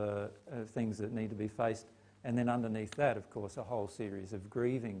type of things that need to be faced. And then underneath that, of course, a whole series of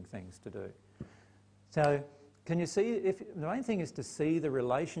grieving things to do. So can you see, the main thing is to see the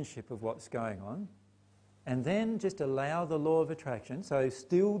relationship of what's going on, and then just allow the law of attraction. So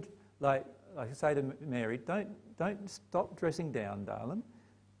still, like I say to Mary, don't stop dressing down, darling.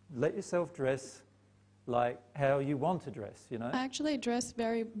 Let yourself dress like how you want to dress, you know. I actually dress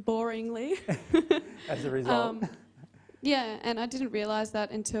very boringly. As a result. Yeah, and I didn't realise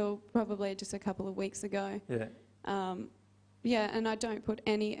that until probably just a couple of weeks ago. Yeah. Yeah, and I don't put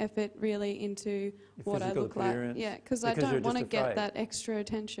any effort really into what I look like. Yeah, because I you're don't want to just get afraid. that extra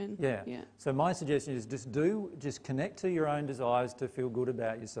attention. Yeah. Yeah. So my suggestion is just connect to your own desires to feel good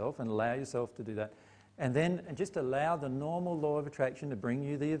about yourself and allow yourself to do that. And then just allow the normal law of attraction to bring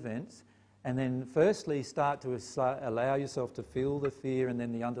you the events. And then firstly start to allow yourself to feel the fear and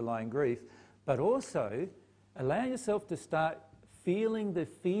then the underlying grief. But also allow yourself to start feeling the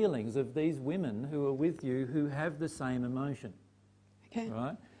feelings of these women who are with you who have the same emotion. Okay.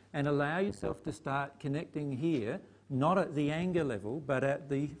 Right? And allow yourself to start connecting here, not at the anger level, but at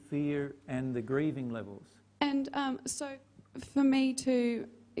the fear and the grieving levels. And so for me to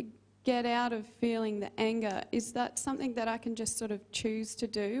get out of feeling the anger, is that something that I can just sort of choose to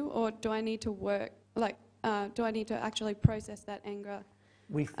do, or do I need to work, like, do I need to actually process that anger?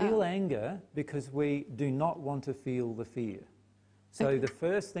 We feel anger because we do not want to feel the fear. So Okay. the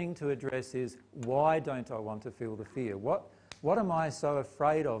first thing to address is, why don't I want to feel the fear? What am I so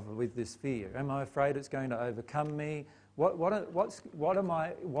afraid of with this fear? Am I afraid it's going to overcome me?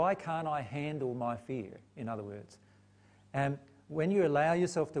 Why can't I handle my fear, in other words? And when you allow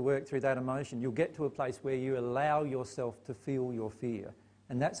yourself to work through that emotion, you'll get to a place where you allow yourself to feel your fear.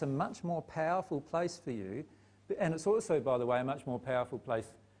 And that's a much more powerful place for you. And it's also, by the way, a much more powerful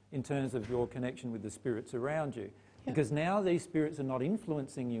place in terms of your connection with the spirits around you. Yep. Because now these spirits are not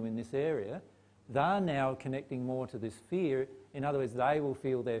influencing you in this area. They're now connecting more to this fear. In other words, they will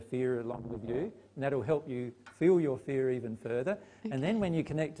feel their fear along with you, and that'll help you feel your fear even further. Okay. And then when you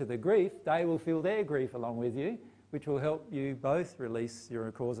connect to the grief, they will feel their grief along with you, which will help you both release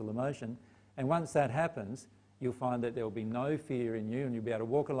your causal emotion. And once that happens, you'll find that there will be no fear in you, and you'll be able to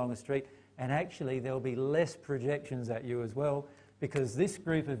walk along the street, and actually there'll be less projections at you as well, because this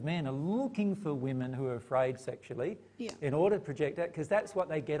group of men are looking for women who are afraid sexually in order to project that, because that's what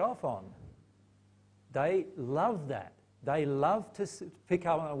they get off on. They love that. They love to pick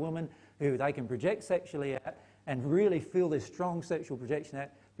up on a woman who they can project sexually at and really feel this strong sexual projection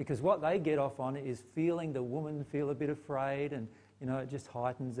at, because what they get off on is feeling the woman feel a bit afraid, and you know, it just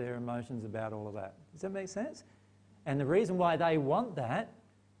heightens their emotions about all of that. Does that make sense? And the reason why they want that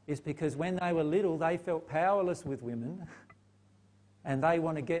is because when they were little, they felt powerless with women, and they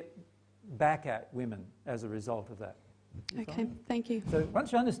want to get back at women as a result of that. Okay, thank you. So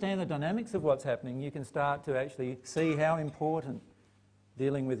once you understand the dynamics of what's happening, you can start to actually see how important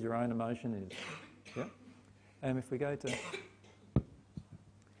dealing with your own emotion is. Yeah? And if we go to...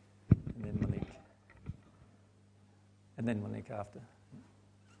 And then Monique after.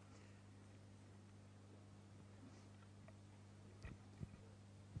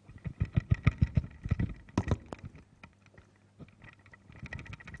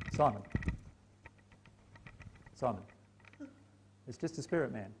 Simon. Simon. It's just a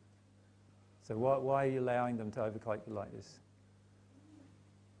spirit man. So why are you allowing them to overcloak you like this?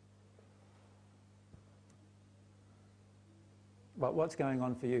 What's going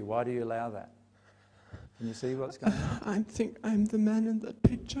on for you? Why do you allow that? Can you see what's going on? I think I'm the man in that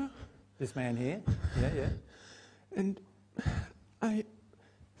picture. This man here? Yeah. And I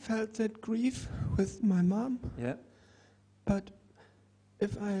felt that grief with my mom. Yeah. But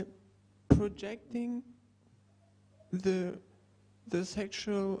if I projecting the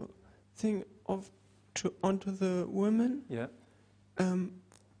sexual thing onto the woman, Yeah.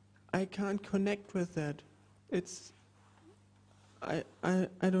 I can't connect with that. It's I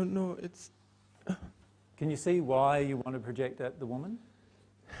don't know. It's. Can you see why you want to project at the woman?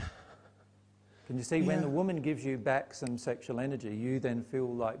 Can you see when Yeah. the woman gives you back some sexual energy, you then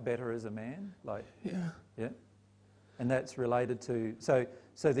feel like better as a man? Yeah. And that's related to... So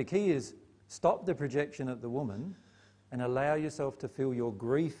the key is stop the projection at the woman and allow yourself to feel your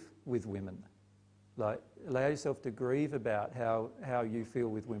grief with women. Allow yourself to grieve about how you feel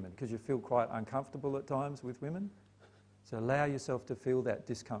with women, because you feel quite uncomfortable at times with women. So allow yourself to feel that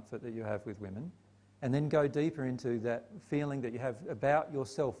discomfort that you have with women, and then go deeper into that feeling that you have about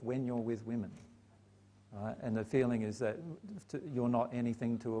yourself when you're with women. Right? And the feeling is that you're not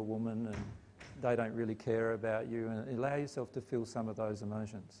anything to a woman and they don't really care about you, and allow yourself to feel some of those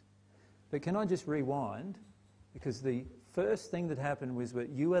emotions. But can I just rewind? Because the first thing that happened was that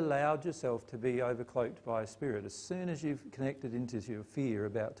you allowed yourself to be overcloaked by a spirit as soon as you've connected into your fear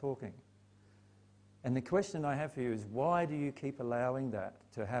about talking. And the question I have for you is, why do you keep allowing that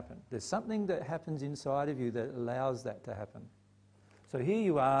to happen? There's something that happens inside of you that allows that to happen. So here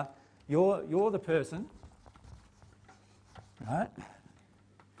you are, you're the person, right?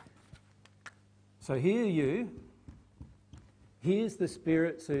 So here's the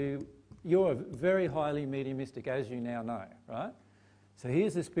spirits who, you're very highly mediumistic, as you now know, right? So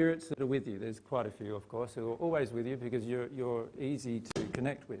here's the spirits that are with you. There's quite a few, of course, who are always with you because you're easy to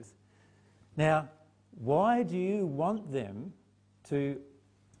connect with. Now, why do you want them to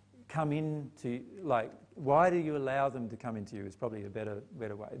come into, why do you allow them to come into you is probably a better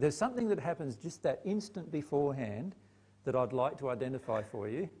way. There's something that happens just that instant beforehand that I'd like to identify for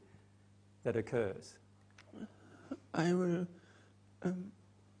you that occurs. I will...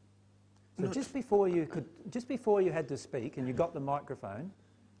 So just before you had to speak and you got the microphone,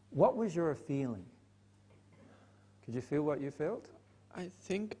 what was your feeling? Could you feel what you felt? I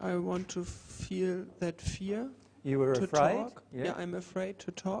think I want to feel that fear. You were to afraid? Talk. Yeah, I'm afraid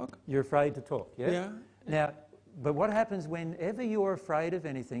to talk. You're afraid to talk, yeah? Yeah. Now, but what happens whenever you're afraid of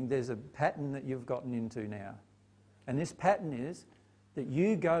anything, there's a pattern that you've gotten into now. And this pattern is that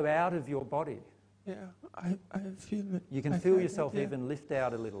you go out of your body. Yeah, I feel it. You can feel yourself even lift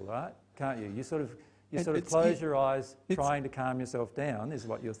out a little, right? Can't you? You sort of close your eyes trying to calm yourself down is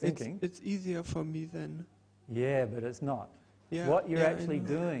what you're thinking. It's easier for me then. Yeah, but it's not. Yeah, what you're actually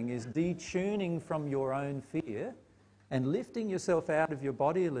doing is detuning from your own fear and lifting yourself out of your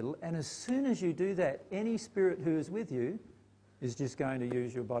body a little, and as soon as you do that, any spirit who is with you is just going to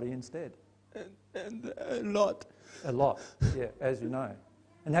use your body instead. And a lot. A lot, yeah, as you know.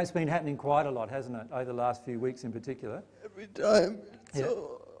 And that's been happening quite a lot, hasn't it, over the last few weeks in particular? Every time.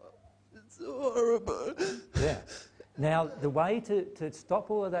 It's so horrible. Yeah. Now, the way to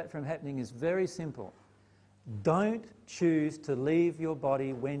stop all of that from happening is very simple. Don't choose to leave your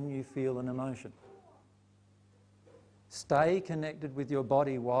body when you feel an emotion. Stay connected with your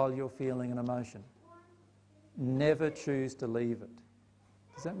body while you're feeling an emotion. Never choose to leave it.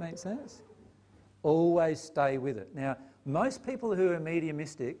 Does that make sense? Always stay with it. Now, most people who are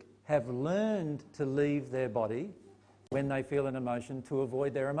mediumistic have learned to leave their body when they feel an emotion to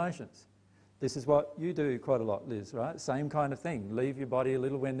avoid their emotions. This is what you do quite a lot, Liz, right? Same kind of thing. Leave your body a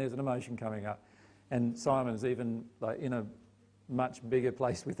little when there's an emotion coming up. And Simon's even in a much bigger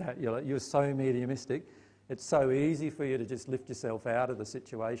place with that. You're so mediumistic. It's so easy for you to just lift yourself out of the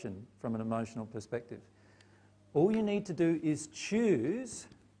situation from an emotional perspective. All you need to do is choose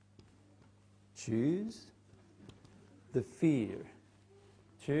the fear.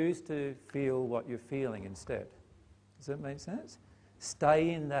 Choose to feel what you're feeling instead. Does that make sense? Stay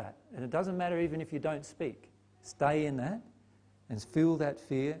in that. And it doesn't matter even if you don't speak. Stay in that and feel that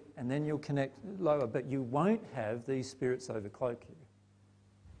fear, and then you'll connect lower. But you won't have these spirits overcloak you.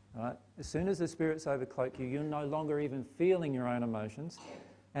 Right? As soon as the spirits overcloak you, you're no longer even feeling your own emotions,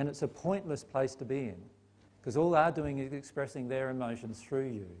 and it's a pointless place to be in, because all they're doing is expressing their emotions through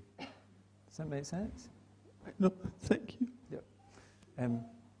you. Does that make sense? No, thank you. Yep.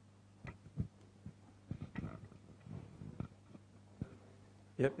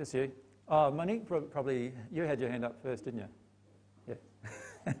 Yep, that's you. Oh, Monique, probably, you had your hand up first, didn't you?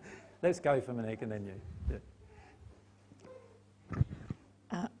 Yeah. Let's go for Monique and then you.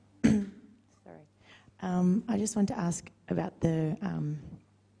 Yeah. Sorry. I just want to ask about the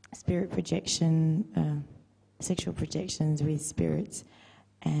spirit projection, sexual projections with spirits,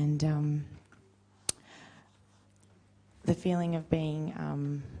 and the feeling of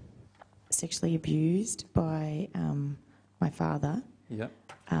being sexually abused by my father. Yeah.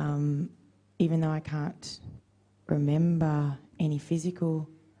 Even though I can't remember any physical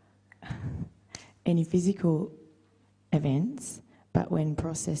events, but when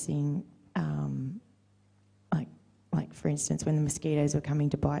processing, like for instance, when the mosquitoes were coming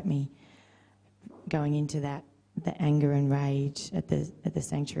to bite me, going into that, the anger and rage at the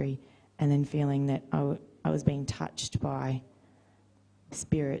sanctuary, and then feeling that I was being touched by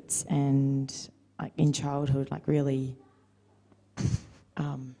spirits, and like in childhood, like really,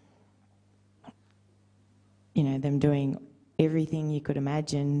 you know, them doing everything you could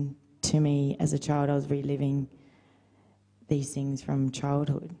imagine to me as a child. I was reliving these things from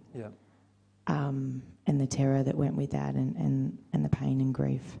childhood. Yeah. And the terror that went with that, and the pain and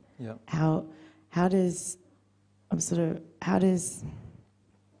grief. Yeah. How does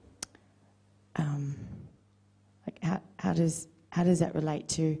that relate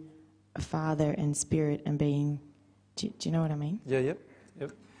to a father and spirit and being? Do you know what I mean? Yeah. Yep.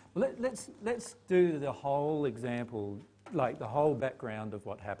 Well, let's do the whole example, like the whole background of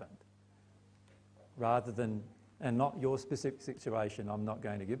what happened, rather than, and not your specific situation. I'm not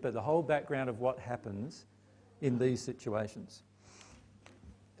going to give, but the whole background of what happens in these situations.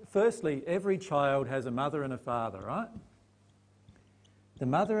 Firstly, every child has a mother and a father, right? The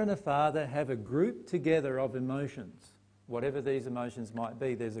mother and the father have a group together of emotions. Whatever these emotions might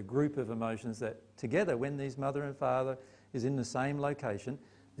be, there's a group of emotions that together, when these mother and father is in the same location,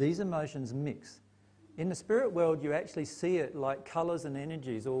 these emotions mix. In the spirit world, you actually see it like colours and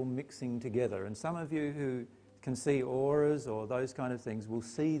energies all mixing together. And some of you who can see auras or those kind of things will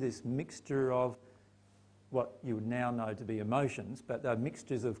see this mixture of what you would now know to be emotions, but they're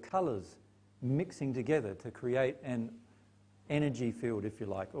mixtures of colours mixing together to create an energy field, if you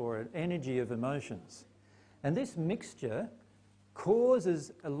like, or an energy of emotions. And this mixture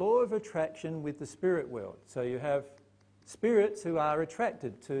causes a law of attraction with the spirit world. So you have spirits who are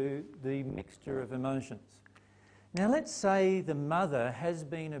attracted to the mixture of emotions. Now let's say the mother has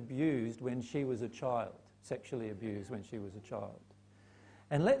been abused when she was a child, sexually abused when she was a child.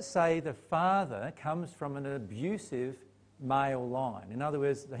 And let's say the father comes from an abusive male line. In other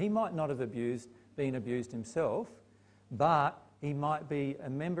words, he might not have been abused himself, but he might be a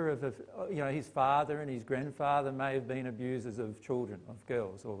member of, his father and his grandfather may have been abusers of children, of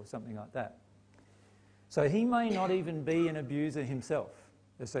girls, or something like that. So he may not even be an abuser himself,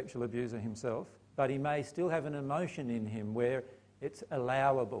 a sexual abuser himself, but he may still have an emotion in him where it's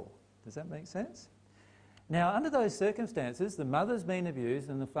allowable. Does that make sense? Now, under those circumstances, the mother's been abused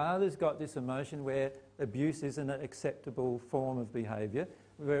and the father's got this emotion where abuse is an acceptable form of behaviour,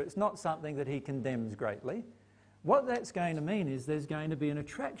 where it's not something that he condemns greatly. What that's going to mean is there's going to be an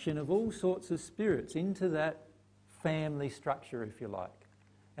attraction of all sorts of spirits into that family structure, if you like.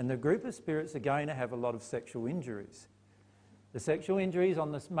 And the group of spirits are going to have a lot of sexual injuries. The sexual injuries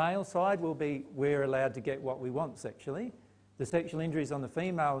on the male side will be, we're allowed to get what we want sexually. The sexual injuries on the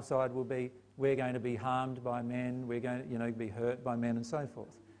female side will be, we're going to be harmed by men, we're going to be hurt by men and so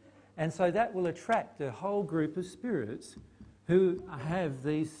forth. And so that will attract a whole group of spirits who have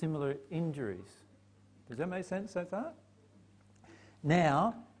these similar injuries. Does that make sense so far?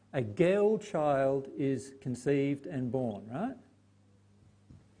 Now, a girl child is conceived and born, right?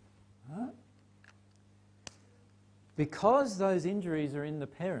 Right? Because those injuries are in the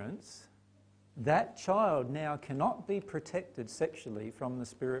parents, that child now cannot be protected sexually from the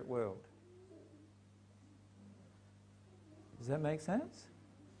spirit world. Does that make sense?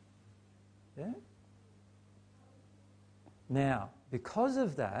 Yeah? Now, because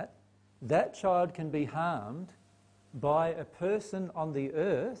of that, that child can be harmed by a person on the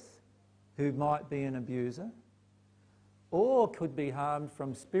earth who might be an abuser, or could be harmed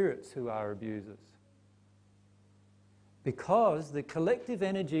from spirits who are abusers. Because the collective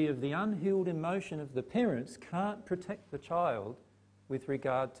energy of the unhealed emotion of the parents can't protect the child with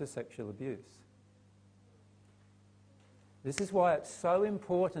regard to sexual abuse. This is why it's so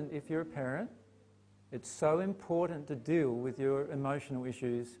important, if you're a parent, it's so important to deal with your emotional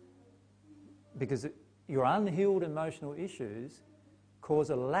issues, because your unhealed emotional issues cause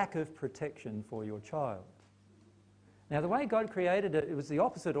a lack of protection for your child. Now, the way God created it, it was the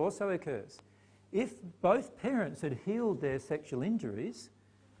opposite also occurs. If both parents had healed their sexual injuries,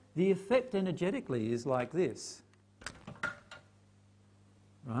 the effect energetically is like this.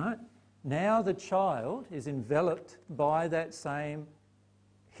 Right? Now the child is enveloped by that same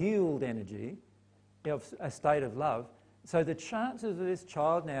healed energy of a state of love. So the chances of this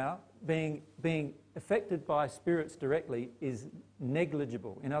child now being affected by spirits directly is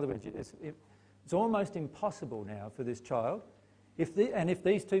negligible. In other words, it's almost impossible now for this child. If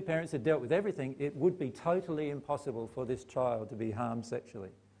these two parents had dealt with everything, it would be totally impossible for this child to be harmed sexually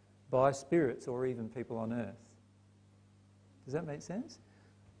by spirits or even people on earth. Does that make sense?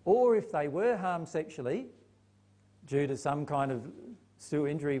 Or if they were harmed sexually due to some kind of still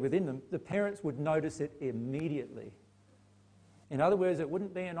injury within them, the parents would notice it immediately. In other words, it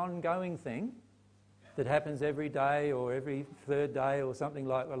wouldn't be an ongoing thing that happens every day or every third day or something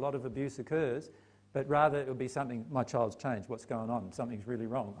like a lot of abuse occurs, but rather it would be something, my child's changed, what's going on? Something's really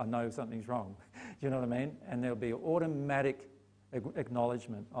wrong. I know something's wrong. Do you know what I mean? And there'll be automatic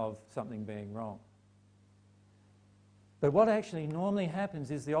acknowledgement of something being wrong. But what actually normally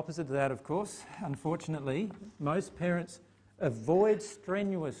happens is the opposite of that, of course. Unfortunately, most parents avoid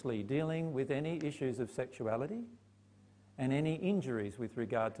strenuously dealing with any issues of sexuality and any injuries with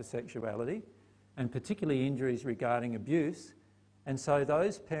regard to sexuality, and particularly injuries regarding abuse. And so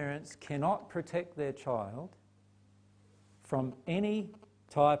those parents cannot protect their child from any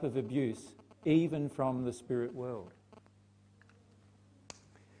type of abuse, even from the spirit world.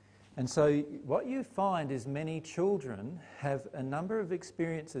 And so what you find is many children have a number of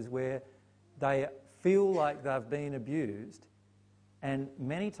experiences where they feel like they've been abused, and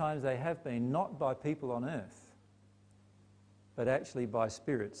many times they have been not by people on earth, but actually by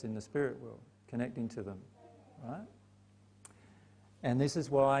spirits in the spirit world, connecting to them, right? And this is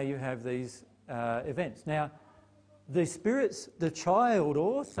why you have these events. Now, the child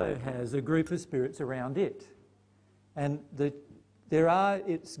also has a group of spirits around it, and there are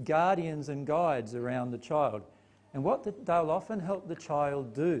its guardians and guides around the child. And what they'll often help the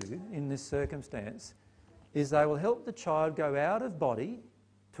child do in this circumstance is they will help the child go out of body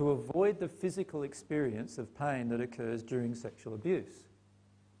to avoid the physical experience of pain that occurs during sexual abuse.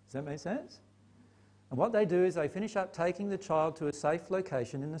 Does that make sense? And what they do is they finish up taking the child to a safe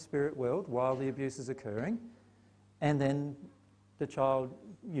location in the spirit world while the abuse is occurring, and then the child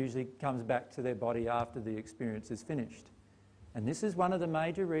usually comes back to their body after the experience is finished. And this is one of the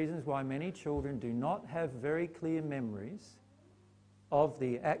major reasons why many children do not have very clear memories of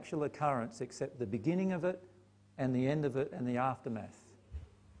the actual occurrence except the beginning of it and the end of it and the aftermath.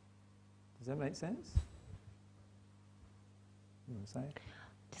 Does that make sense? You want to say it?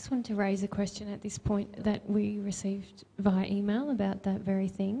 Just wanted to raise a question at this point that we received via email about that very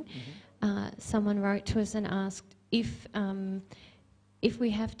thing. Mm-hmm. Someone wrote to us and asked if we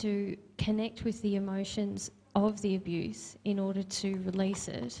have to connect with the emotions of the abuse in order to release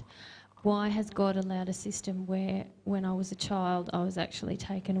it, why has God allowed a system where when I was a child I was actually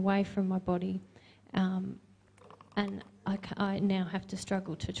taken away from my body and I now have to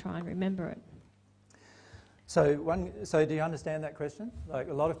struggle to try and remember it? So do you understand that question? Like,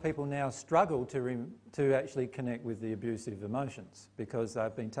 a lot of people now struggle to actually connect with the abusive emotions because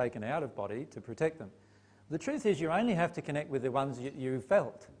they've been taken out of body to protect them. The truth is you only have to connect with the ones you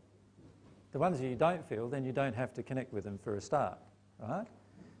felt. The ones that you don't feel, then you don't have to connect with them for a start, right?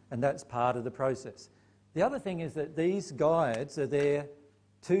 And that's part of the process. The other thing is that these guides are there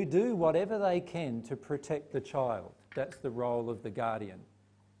to do whatever they can to protect the child. That's the role of the guardian.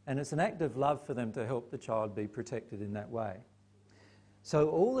 And it's an act of love for them to help the child be protected in that way. So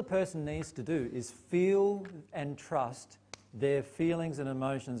all the person needs to do is feel and trust their feelings and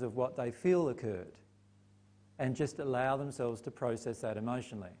emotions of what they feel occurred, and just allow themselves to process that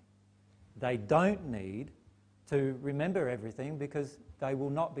emotionally. They don't need to remember everything because they will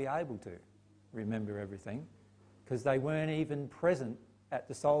not be able to remember everything because they weren't even present at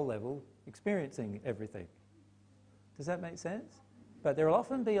the soul level experiencing everything. Does that make sense? But there will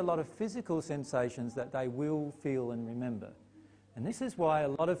often be a lot of physical sensations that they will feel and remember. And this is why a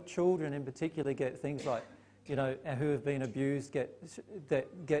lot of children in particular get things like, who have been abused,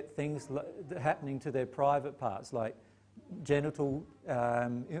 get things happening to their private parts, like genital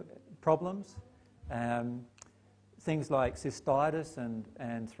problems, things like cystitis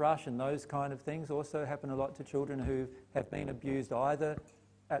and thrush and those kind of things also happen a lot to children who have been abused either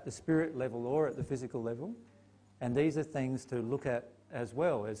at the spirit level or at the physical level. And these are things to look at as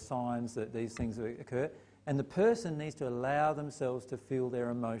well as signs that these things occur. And the person needs to allow themselves to feel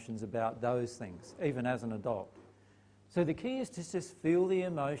their emotions about those things, even as an adult. So the key is to just feel the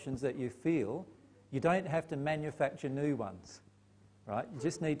emotions that you feel. You don't have to manufacture new ones, right? You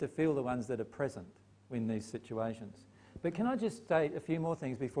just need to feel the ones that are present in these situations. But can I just state a few more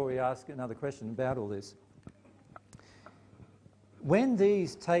things before we ask another question about all this? When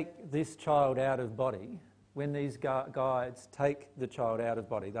these take this child out of body, when these guides take the child out of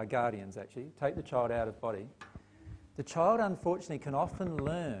body, they're guardians actually, take the child out of body, the child unfortunately can often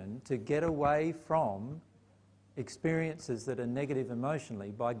learn to get away from experiences that are negative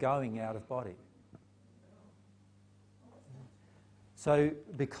emotionally by going out of body. So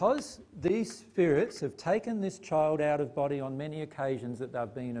because these spirits have taken this child out of body on many occasions that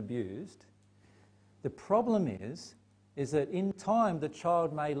they've been abused, the problem is that in time the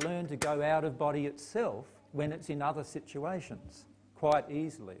child may learn to go out of body itself when it's in other situations quite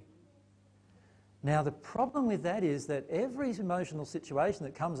easily. Now the problem with that is that every emotional situation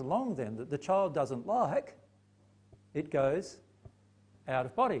that comes along then that the child doesn't like, it goes out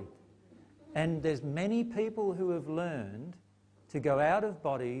of body. And there's many people who have learned to go out of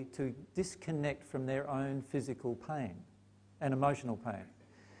body to disconnect from their own physical pain and emotional pain.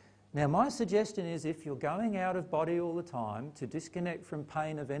 Now my suggestion is if you're going out of body all the time to disconnect from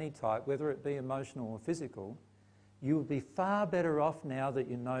pain of any type, whether it be emotional or physical, you would be far better off now that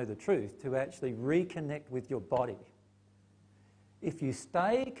you know the truth to actually reconnect with your body. If you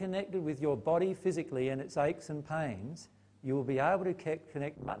stay connected with your body physically and its aches and pains, you will be able to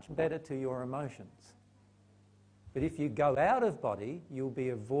connect much better to your emotions. But if you go out of body, you'll be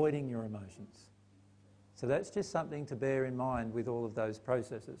avoiding your emotions. So that's just something to bear in mind with all of those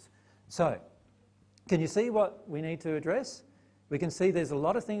processes. So, can you see what we need to address? We can see there's a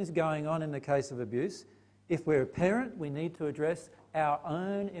lot of things going on in the case of abuse. If we're a parent, we need to address our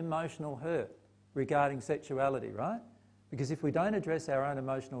own emotional hurt regarding sexuality, right? Because if we don't address our own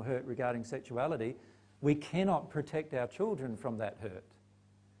emotional hurt regarding sexuality, we cannot protect our children from that hurt.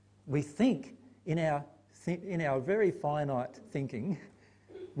 We think in our very finite thinking,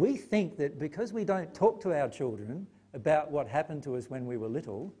 we think that because we don't talk to our children about what happened to us when we were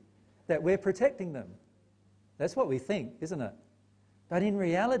little, that we're protecting them. That's what we think, isn't it? But in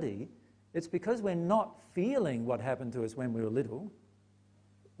reality, it's because we're not feeling what happened to us when we were little,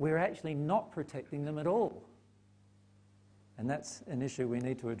 we're actually not protecting them at all. And that's an issue we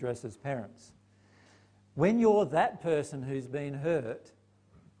need to address as parents. When you're that person who's been hurt,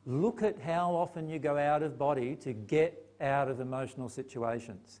 look at how often you go out of body to get out of emotional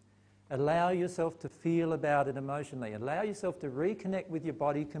situations. Allow yourself to feel about it emotionally. Allow yourself to reconnect with your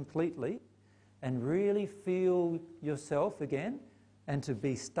body completely and really feel yourself again, and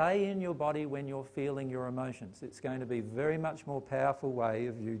to stay in your body when you're feeling your emotions. It's going to be a very much more powerful way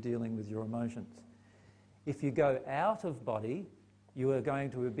of you dealing with your emotions. If you go out of body, you are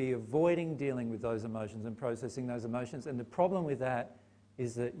going to be avoiding dealing with those emotions and processing those emotions. And the problem with that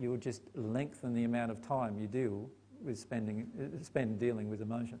is that you will just lengthen the amount of time you deal with spend dealing with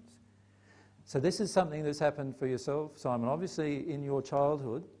emotions. So this is something that's happened for yourself, Simon. Obviously, in your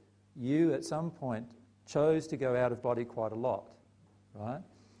childhood, you at some point chose to go out of body quite a lot, right?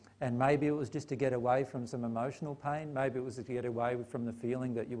 And maybe it was just to get away from some emotional pain. Maybe it was to get away from the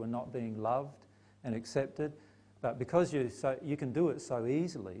feeling that you were not being loved and accepted. But because you can do it so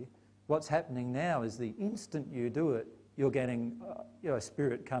easily, what's happening now is the instant you do it, you're getting a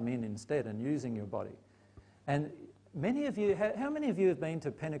spirit come in instead and using your body. And many of you, how many of you have been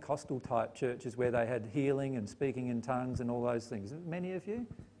to Pentecostal type churches where they had healing and speaking in tongues and all those things? Many of you?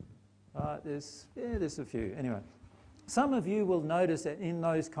 There's a few. Anyway, some of you will notice that in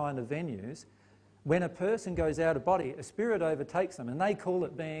those kind of venues, when a person goes out of body, a spirit overtakes them, and they call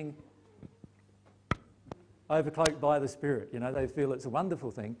it being overcloaked by the spirit. You know, they feel it's a wonderful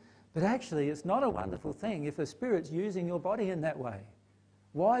thing. But actually, it's not a wonderful thing if a spirit's using your body in that way.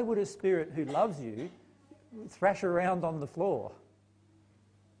 Why would a spirit who loves you thrash around on the floor?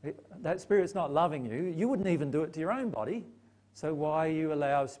 That spirit's not loving you. You wouldn't even do it to your own body. So why you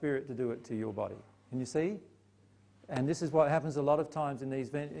allow a spirit to do it to your body? Can you see? And this is what happens a lot of times in these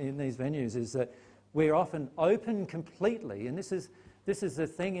venues, is that we're often open completely. And this is the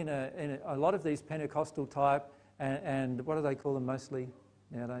thing in a lot of these Pentecostal type, and what do they call them mostly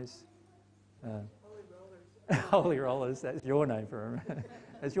nowadays? Holy rollers, that's your name for them.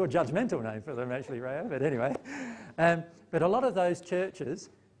 It's your judgmental name for them, actually, Ray. But anyway. But a lot of those churches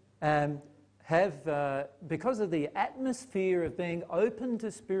have, because of the atmosphere of being open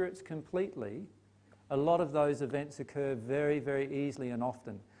to spirits completely, a lot of those events occur very, very easily and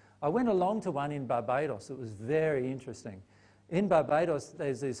often. I went along to one in Barbados. It was very interesting. In Barbados,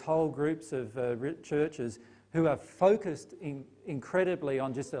 there's these whole groups of churches who are focused incredibly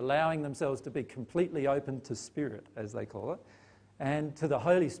on just allowing themselves to be completely open to spirit, as they call it, and to the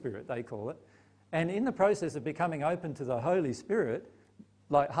Holy Spirit, they call it. And in the process of becoming open to the Holy Spirit,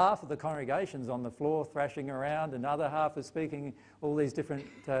 like half of the congregation's on the floor thrashing around, and other half is speaking all these different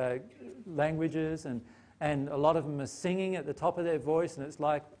languages, and a lot of them are singing at the top of their voice, and it's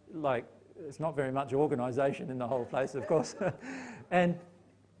like it's not very much organisation in the whole place, of course. and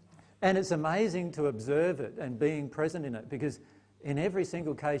it's amazing to observe it and being present in it, because in every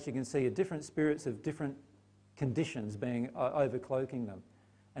single case you can see different spirits of different conditions being overcloaking them.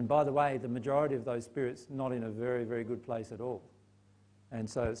 And by the way, the majority of those spirits not in a very, very good place at all. And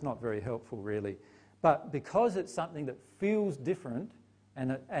so it's not very helpful, really. But because it's something that feels different,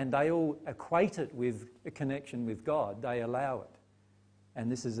 and they all equate it with a connection with God, they allow it.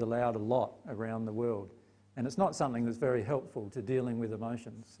 And this is allowed a lot around the world. And it's not something that's very helpful to dealing with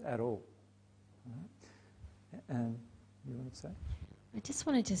emotions at all. And you want to say? I just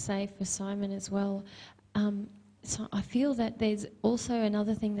wanted to say for Simon as well, so I feel that there's also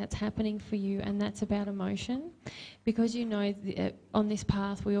another thing that's happening for you, and that's about emotion. Because you know, on this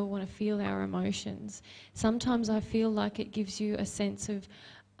path we all want to feel our emotions. Sometimes I feel like it gives you a sense of,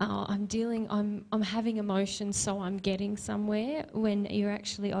 I'm having emotions, so I'm getting somewhere, when you're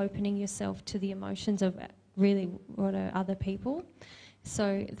actually opening yourself to the emotions of really what are other people.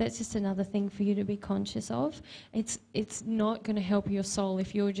 So that's just another thing for you to be conscious of. It's not going to help your soul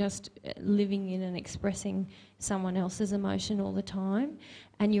if you're just living in and expressing someone else's emotion all the time.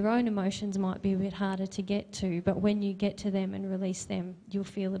 And your own emotions might be a bit harder to get to, but when you get to them and release them, you'll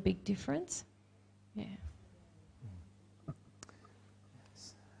feel a big difference. Yeah.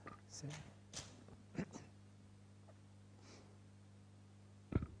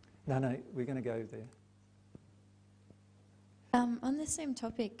 No, we're going to go there. On this same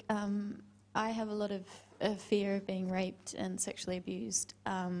topic, I have a lot of fear of being raped and sexually abused.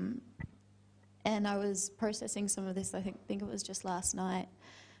 And I was processing some of this, I think it was just last night.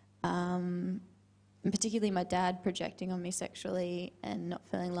 And particularly my dad projecting on me sexually and not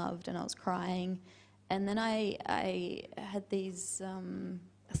feeling loved, and I was crying. And then I had these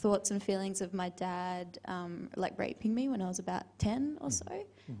thoughts and feelings of my dad like raping me when I was about 10 or so.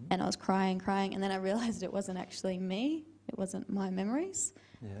 Mm-hmm. And I was crying, and then I realised it wasn't actually me. It wasn't my memories.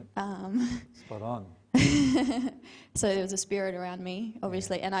 Yeah. Spot on. So there was a spirit around me,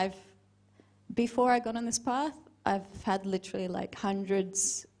 obviously. Yeah. And before I got on this path, I've had literally like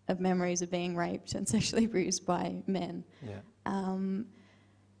hundreds of memories of being raped and sexually abused by men. Yeah.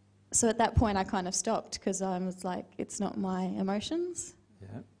 So at that point I kind of stopped, because I was like, it's not my emotions.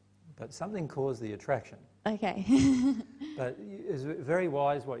 Yeah. But something caused the attraction. Okay. But it's very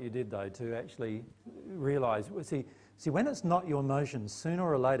wise what you did, though, to actually realise. See, when it's not your emotions, sooner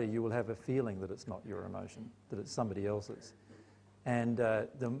or later you will have a feeling that it's not your emotion, that it's somebody else's. And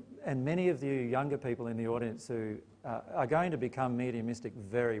many of you younger people in the audience who are going to become mediumistic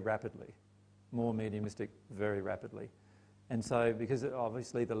very rapidly, more mediumistic very rapidly. And so, because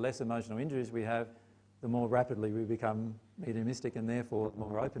obviously the less emotional injuries we have, the more rapidly we become mediumistic, and therefore the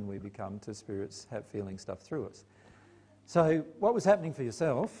more open we become to spirits have feeling stuff through us. So what was happening for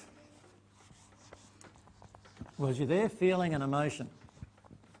yourself was you're there feeling an emotion.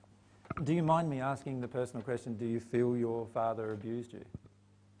 Do you mind me asking the personal question, do you feel your father abused you?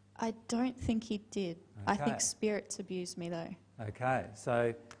 I don't think he did. Okay. I think spirits abused me, though. Okay,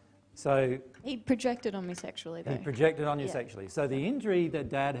 so... He projected on me sexually, though. He projected on you sexually. So the injury that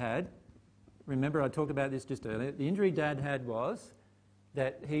Dad had, remember I talked about this just earlier, the injury Dad had was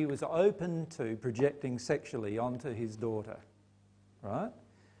that he was open to projecting sexually onto his daughter, right?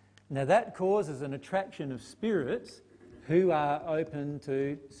 Now that causes an attraction of spirits who are open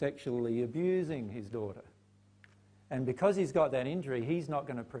to sexually abusing his daughter. And because he's got that injury, he's not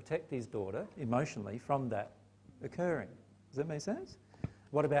going to protect his daughter emotionally from that occurring. Does that make sense?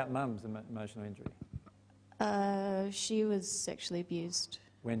 What about Mum's emotional injury? She was sexually abused.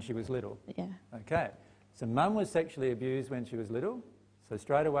 When she was little? Yeah. Okay. So Mum was sexually abused when she was little. So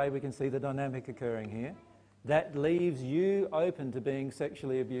straight away we can see the dynamic occurring here. That leaves you open to being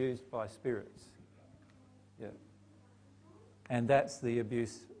sexually abused by spirits. Yeah. And that's the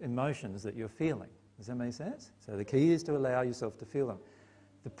abuse emotions that you're feeling. Does that make sense? So the key is to allow yourself to feel them.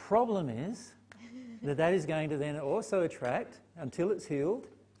 The problem is that is going to then also attract, until it's healed,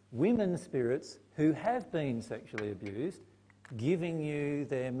 women spirits who have been sexually abused, giving you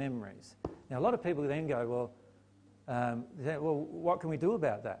their memories. Now, a lot of people then go, well, what can we do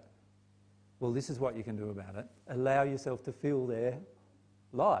about that? Well, this is what you can do about it. Allow yourself to feel their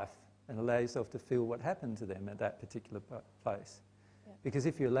life and allow yourself to feel what happened to them at that particular place. Yeah. Because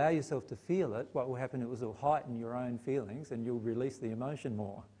if you allow yourself to feel it, what will happen is it will heighten your own feelings and you'll release the emotion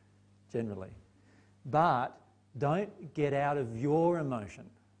more, generally. But don't get out of your emotion.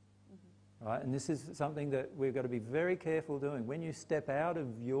 right? And this is something that we've got to be very careful doing. When you step out of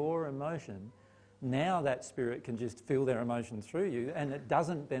your emotion, now that spirit can just feel their emotion through you, and it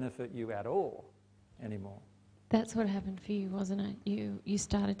doesn't benefit you at all anymore. That's what happened for you, wasn't it? You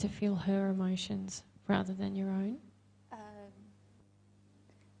started to feel her emotions rather than your own.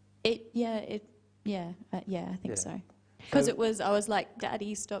 I think so. Because I was like,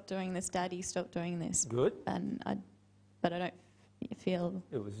 Daddy, stop doing this. Daddy, stop doing this. Good. But I don't feel.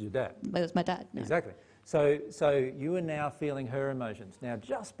 It was your dad. It was my dad. No. Exactly. So you are now feeling her emotions. Now,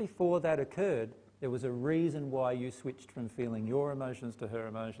 just before that occurred, there was a reason why you switched from feeling your emotions to her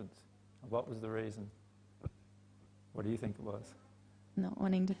emotions. What was the reason? What do you think it was? Not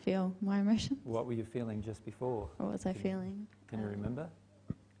wanting to feel my emotions. What were you feeling just before? What was I feeling? Can you remember?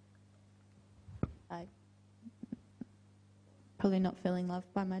 Probably not feeling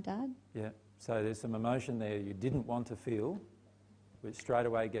loved by my dad. Yeah. So there's some emotion there you didn't want to feel, which straight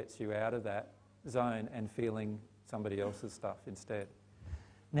away gets you out of that zone and feeling somebody else's stuff instead.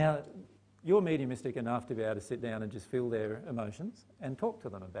 Now, you're mediumistic enough to be able to sit down and just feel their emotions and talk to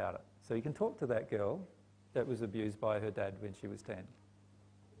them about it. So you can talk to that girl that was abused by her dad when she was 10,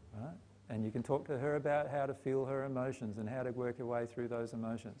 right? And you can talk to her about how to feel her emotions and how to work your way through those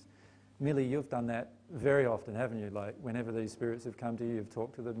emotions. Millie, you've done that very often, haven't you? Like, whenever these spirits have come to you, you've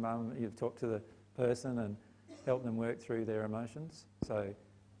talked to the mum, you've talked to the person and helped them work through their emotions. So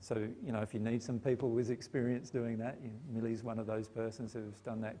you know, if you need some people with experience doing that, Millie's one of those persons who's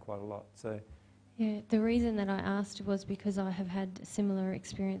done that quite a lot. So. Yeah, the reason that I asked was because I have had similar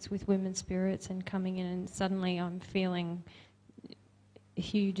experience with women's spirits and coming in and suddenly I'm feeling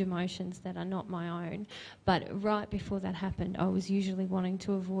huge emotions that are not my own. But right before that happened, I was usually wanting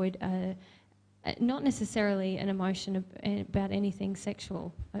to avoid not necessarily an emotion about anything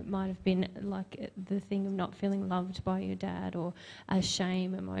sexual. It might have been like the thing of not feeling loved by your dad, or a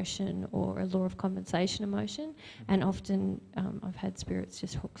shame emotion, or a law of compensation emotion. And often I've had spirits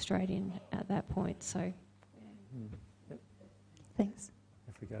just hook straight in at that point. So, Yep. Thanks.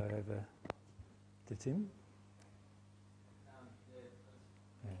 If we go over to Tim.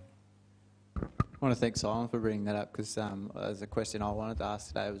 I want to thank Simon for bringing that up, because as a question I wanted to ask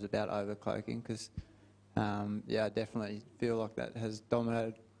today was about overcloaking, because I definitely feel like that has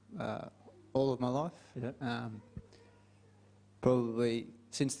dominated all of my life. Yep. Probably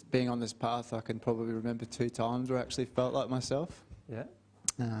since being on this path, I can probably remember 2 times where I actually felt like myself. Yeah.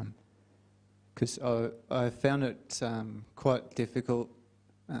 Because I found it quite difficult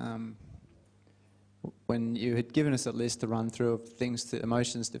when you had given us a list to run through of things,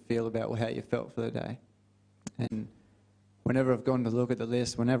 emotions to feel about how you felt for the day. And whenever I've gone to look at the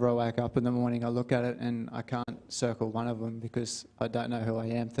list, whenever I wake up in the morning, I look at it and I can't circle one of them because I don't know who I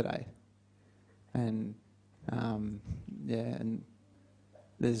am today. And and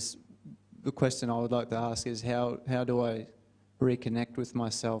there's the question I would like to ask is how do I reconnect with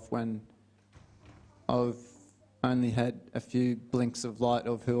myself when I've only had a few blinks of light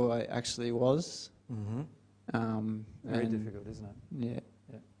of who I actually was? Mm-hmm. Very difficult, isn't it?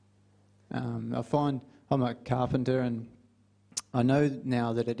 Yeah. I find I'm a carpenter, and I know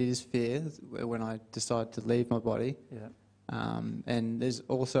now that it is fear when I decide to leave my body. Yeah. And there's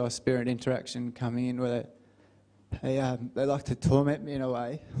also a spirit interaction coming in where they like to torment me in a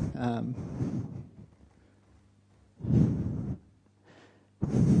way.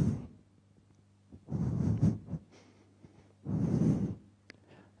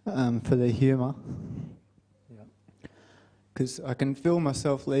 For the humour. Because I can feel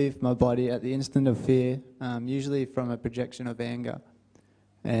myself leave my body at the instant of fear, usually from a projection of anger.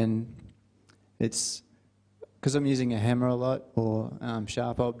 And it's because I'm using a hammer a lot, or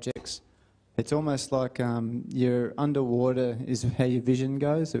sharp objects. It's almost like you're underwater is how your vision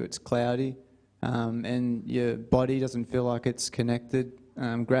goes, so it's cloudy, and your body doesn't feel like it's connected.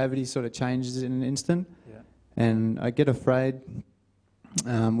 Gravity sort of changes in an instant. Yeah. And I get afraid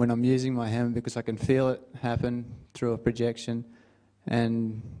when I'm using my hammer because I can feel it happen through a projection,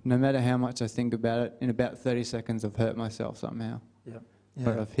 and no matter how much I think about it, in about 30 seconds I've hurt myself somehow. Yeah.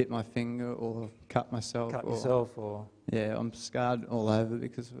 Or I've hit my finger or cut myself. Cut yourself or... Yeah, I'm scarred all over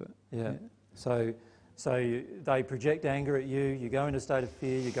because of it. Yeah. So they project anger at you, you go into a state of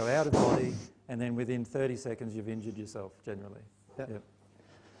fear, you go out of body, and then within 30 seconds you've injured yourself, generally. Yeah. Yep.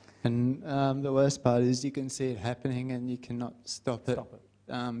 And the worst part is you can see it happening and you cannot stop it.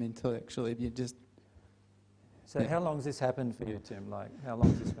 Until actually you just... So how long has this happened for you, Tim? Like, how long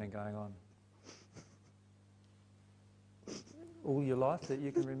has this been going on? All your life that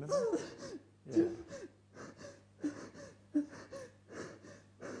you can remember? Yeah.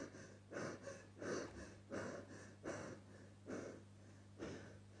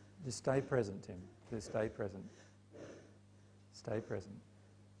 Just stay present, Tim. Just stay present. Stay present.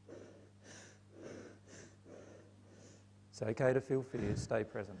 It's okay to feel fear. Stay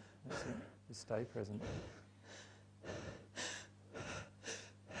present. That's it. Just stay present.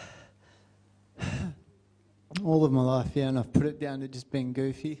 All of my life, yeah, and I've put it down to just being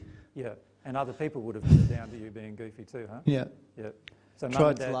goofy. Yeah, and other people would have put it down to you being goofy too, huh? Yeah. Yeah. So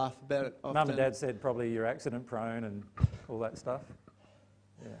Tried to laugh about it often. Mum and Dad said probably you're accident prone and all that stuff.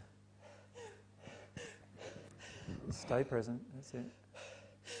 Yeah. Stay present, that's it.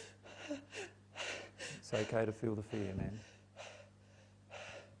 It's okay to feel the fear, man.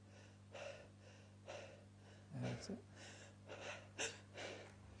 That's it.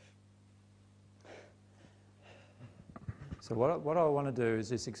 So what I want to do is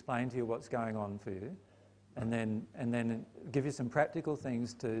just explain to you what's going on for you, and then give you some practical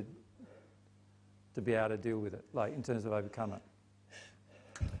things to be able to deal with it, like in terms of overcome it.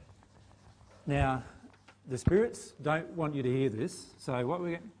 Now, the spirits don't want you to hear this, so what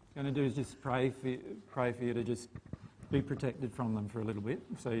we're going to do is just pray for you to just be protected from them for a little bit,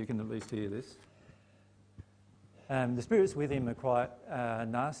 so you can at least hear this. The spirits with him are quite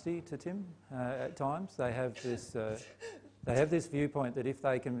nasty to Tim at times. They have this viewpoint that if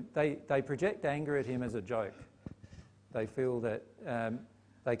they project anger at him as a joke. They feel that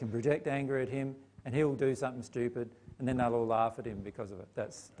they can project anger at him and he'll do something stupid and then they'll all laugh at him because of it.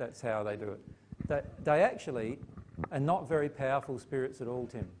 That's how they do it. They actually are not very powerful spirits at all,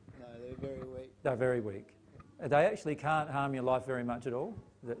 Tim. No, they're very weak. They're very weak. They actually can't harm your life very much at all.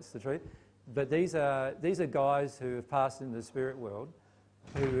 That's the truth. But these are guys who have passed into the spirit world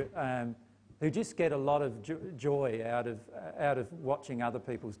who just get a lot of joy out of watching other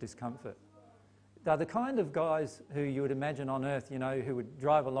people's discomfort. They're the kind of guys who you would imagine on Earth, you know, who would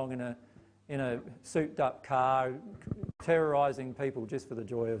drive along in a souped-up car, terrorising people just for the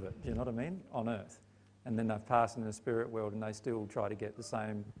joy of it. Do you know what I mean? On Earth, and then they've passed into the spirit world, and they still try to get the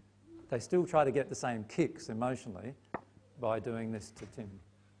same. They still try to get the same kicks emotionally by doing this to Tim.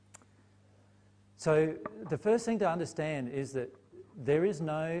 So the first thing to understand is that there is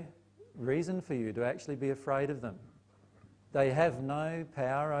no reason for you to actually be afraid of them. They have no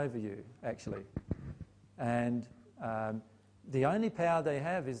power over you, actually. And the only power they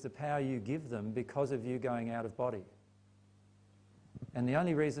have is the power you give them because of you going out of body. And the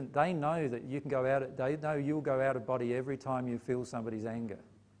only reason they know that you can go out, they know you'll go out of body every time you feel somebody's anger.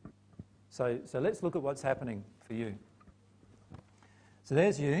 So let's look at what's happening for you. So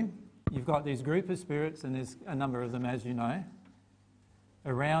there's you. You've got this group of spirits, and there's a number of them, as you know,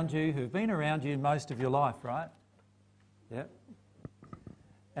 around you who've been around you most of your life, right? Yeah.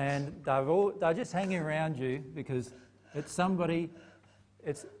 And they're just hanging around you because it's somebody,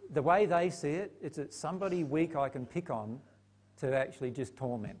 it's the way they see it, it's somebody weak I can pick on to actually just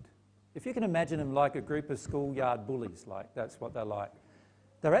torment. If you can imagine them like a group of schoolyard bullies, like that's what they're like.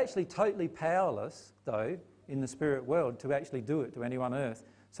 They're actually totally powerless, though, in the spirit world to actually do it to anyone on Earth.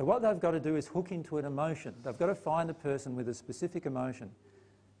 So what they've got to do is hook into an emotion. They've got to find a person with a specific emotion.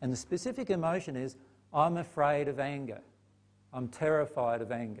 And the specific emotion is, I'm afraid of anger. I'm terrified of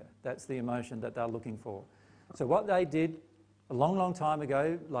anger. That's the emotion that they're looking for. So what they did a long, long time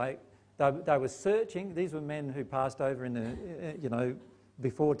ago, like they were searching. These were men who passed over in the,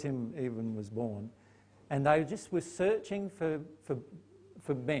 before Tim even was born. And they just were searching for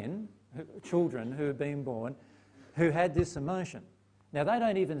men, children who had been born, who had this emotion. Now, they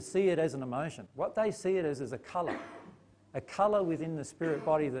don't even see it as an emotion. What they see it as is a colour within the spirit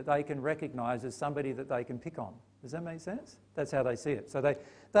body that they can recognise as somebody that they can pick on. Does that make sense? That's how they see it. So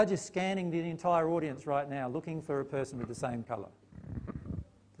they're just scanning the entire audience right now, looking for a person with the same colour.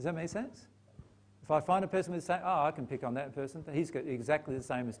 Does that make sense? If I find a person with the same, I can pick on that person. He's got exactly the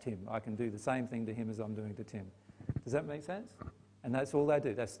same as Tim. I can do the same thing to him as I'm doing to Tim. Does that make sense? And that's all they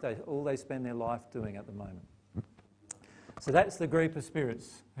do. That's all they spend their life doing at the moment. So that's the group of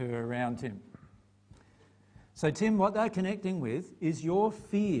spirits who are around Tim. So Tim, what they're connecting with is your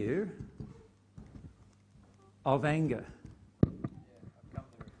fear of anger. Yeah,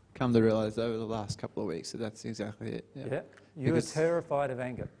 I've come to realise over the last couple of weeks that that's exactly it. Yeah, you're terrified of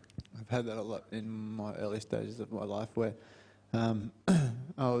anger. I've had that a lot in my early stages of my life where my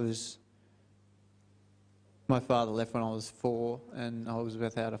father left when I was 4 and I was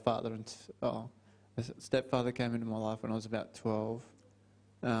without a father a stepfather came into my life when I was about 12.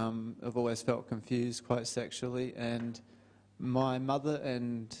 I've always felt confused quite sexually, and my mother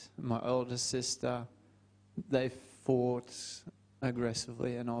and my older sister, they fought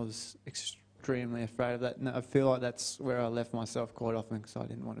aggressively, and I was extremely afraid of that. And I feel like that's where I left myself quite often because I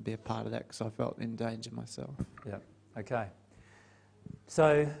didn't want to be a part of that because I felt in danger myself. Yeah, okay.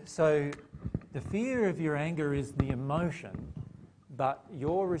 So the fear of your anger is the emotion, but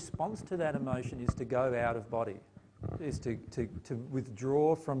your response to that emotion is to go out of body, is to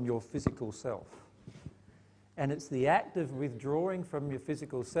withdraw from your physical self. And it's the act of withdrawing from your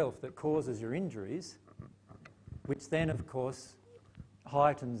physical self that causes your injuries, which then, of course,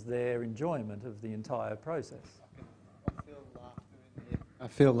 heightens their enjoyment of the entire process. I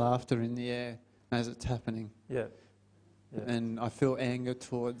feel laughter in the air as it's happening. Yeah. And I feel anger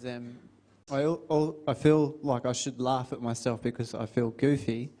towards them. I feel like I should laugh at myself because I feel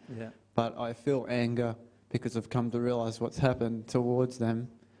goofy, but I feel anger because I've come to realise what's happened towards them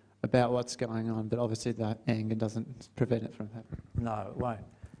about what's going on, but obviously that anger doesn't prevent it from happening. No, it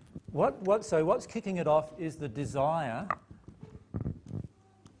won't. So what's kicking it off is the desire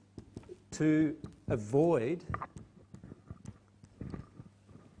to avoid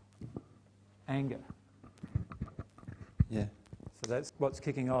anger. Yeah. So that's what's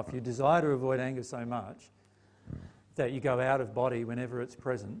kicking off. You desire to avoid anger so much that you go out of body whenever it's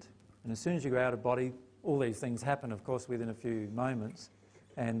present. And as soon as you go out of body, all these things happen, of course, within a few moments.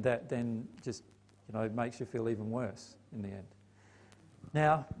 And that then just, makes you feel even worse in the end.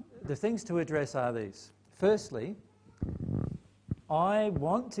 Now, the things to address are these. Firstly, I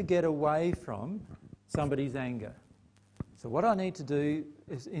want to get away from somebody's anger. So what I need to do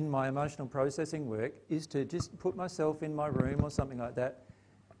is, in my emotional processing work, is to just put myself in my room or something like that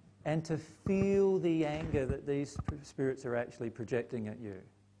and to feel the anger that these spirits are actually projecting at you.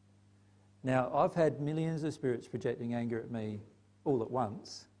 Now, I've had millions of spirits projecting anger at me all at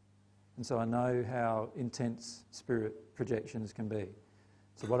once, and so I know how intense spirit projections can be.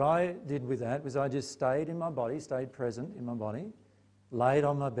 So what I did with that was I just stayed in my body, stayed present in my body, laid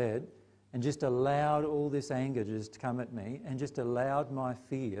on my bed, and just allowed all this anger just to come at me, and just allowed my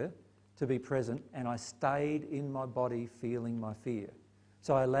fear to be present, and I stayed in my body feeling my fear.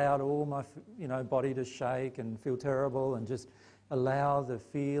 So I allowed all my body to shake and feel terrible, and just allow the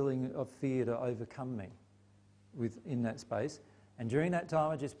feeling of fear to overcome me in that space. And during that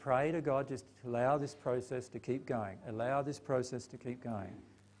time, I just pray to God, just allow this process to keep going. Allow this process to keep going.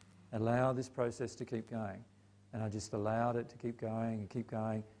 Allow this process to keep going. And I just allowed it to keep going and keep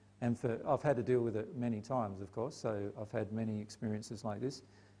going. And I've had to deal with it many times, of course, so I've had many experiences like this.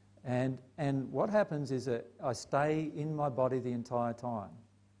 And what happens is that I stay in my body the entire time.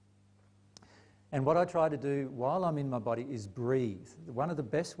 And what I try to do while I'm in my body is breathe. One of the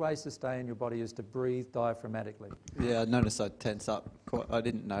best ways to stay in your body is to breathe diaphragmatically. Yeah, I noticed I tense up. I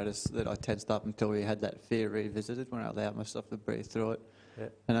didn't notice that I tensed up until we had that fear revisited, when I allowed myself to breathe through it. Yeah.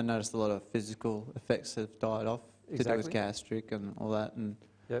 And I noticed a lot of physical effects have died off. Exactly. To do with gastric and all that. And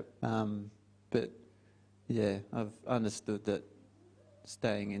yep. But yeah, I've understood that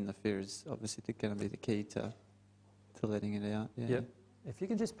staying in the fear is obviously going to be the key to letting it out. Yeah. Yep. If you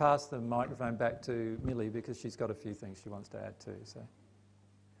can just pass the microphone back to Millie, because she's got a few things she wants to add too. So.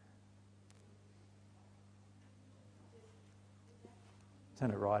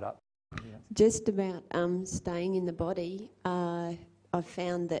 Turn it right up. Yeah. Just about staying in the body, I've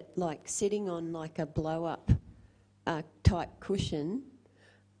found that like sitting on like a blow-up type cushion,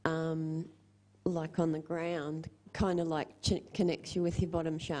 like on the ground, kind of like connects you with your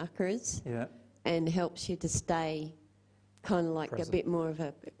bottom chakras, and helps you to stay kind of like present. A bit more of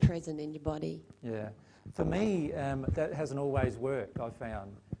a present in your body. Yeah. For me, that hasn't always worked, I've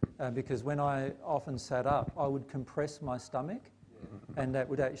found, because when I often sat up, I would compress my stomach, and that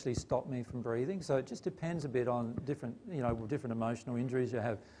would actually stop me from breathing. So it just depends a bit on different emotional injuries you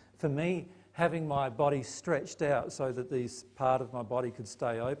have. For me, having my body stretched out so that this part of my body could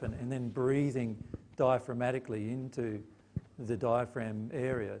stay open, and then breathing diaphragmatically into the diaphragm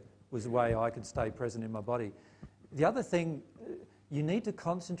area was the way I could stay present in my body. The other thing, you need to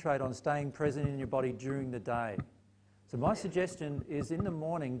concentrate on staying present in your body during the day. So my suggestion is in the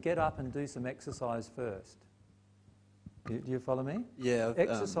morning, get up and do some exercise first. Do you follow me? Yeah.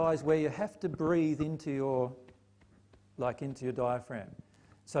 Exercise where you have to breathe into your diaphragm.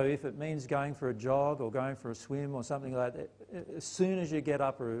 So if it means going for a jog or going for a swim or something like that, as soon as you get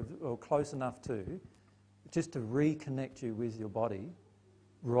up or close enough to, just to reconnect you with your body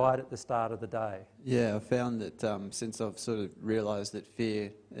right at the start of the day. Yeah, I found that since I've sort of realised that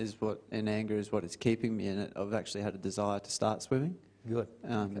fear is and anger is what is keeping me in it, I've actually had a desire to start swimming. Good.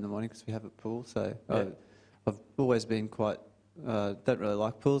 In the morning, because we have a pool. So I've always been quite, don't really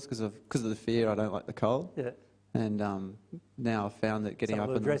like pools because of the fear. I don't like the cold. Yeah. And now I've found that getting up... So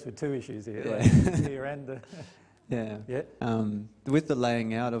we'll address with two issues here, yeah. Like fear and the... Yeah. Yeah. With the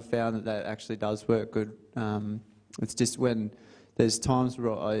laying out, I've found that actually does work good. It's just when there's times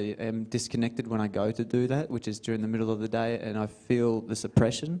where I am disconnected when I go to do that, which is during the middle of the day, and I feel the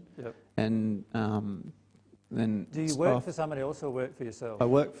suppression. Yep. And then do you work for somebody else or work for yourself? I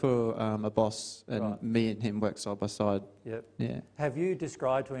work for a boss, and right. me and him work side by side. Yep. Yeah. Have you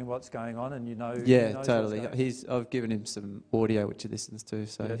described to him what's going on, and you know? Yeah, totally. I've given him some audio which he listens to,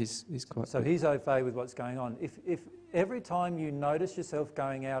 so yep. he's quite. So he's au fait with what's going on. If every time you notice yourself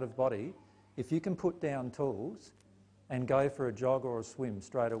going out of body, if you can put down tools and go for a jog or a swim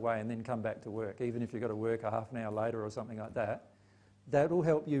straight away, and then come back to work, even if you've got to work a half an hour later or something like that, that will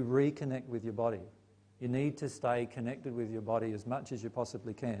help you reconnect with your body. You need to stay connected with your body as much as you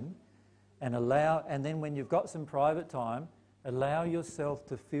possibly can, and then when you've got some private time, allow yourself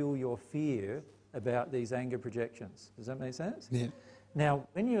to feel your fear about these anger projections. Does that make sense? Yeah. Now,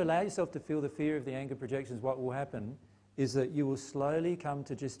 when you allow yourself to feel the fear of the anger projections, what will happen is that you will slowly come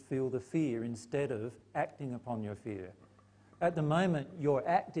to just feel the fear instead of acting upon your fear. At the moment, you're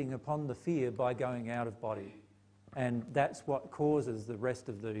acting upon the fear by going out of body, and that's what causes the rest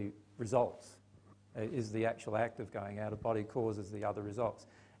of the results. Is the actual act of going out of body causes the other results.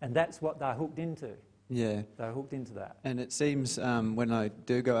 And that's what they're hooked into. Yeah. They're hooked into that. And it seems when I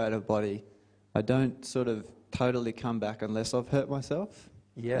do go out of body, I don't sort of totally come back unless I've hurt myself.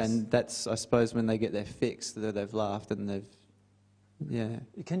 Yes. And that's, I suppose, when they get their fix, that they've laughed and they've, yeah.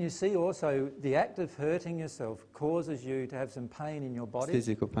 Can you see also the act of hurting yourself causes you to have some pain in your body?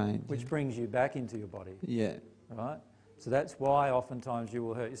 Physical pain. Which brings you back into your body. Yeah. Right? So that's why oftentimes you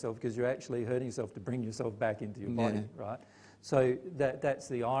will hurt yourself, because you're actually hurting yourself to bring yourself back into your body, right? So that's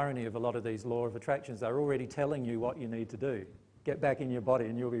the irony of a lot of these law of attractions. They're already telling you what you need to do. Get back in your body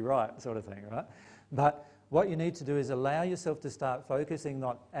and you'll be right, sort of thing, right? But what you need to do is allow yourself to start focusing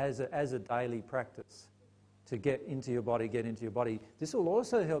not as a daily practice to get into your body, get into your body. This will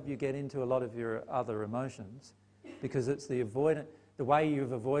also help you get into a lot of your other emotions, because it's the way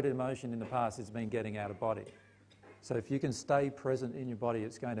you've avoided emotion in the past has been getting out of body. So if you can stay present in your body,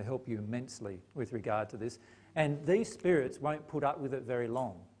 it's going to help you immensely with regard to this. And these spirits won't put up with it very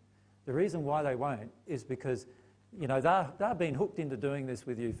long. The reason why they won't is because, you know, they've been hooked into doing this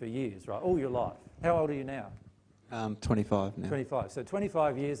with you for years, right? All your life. How old are you now? 25 now. 25. So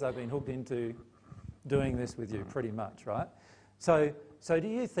 25 years they've been hooked into doing this with you, pretty much, right? So do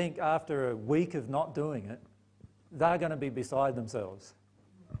you think after a week of not doing it, they're going to be beside themselves,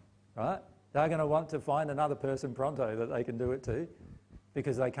 right? They're going to want to find another person pronto that they can do it to,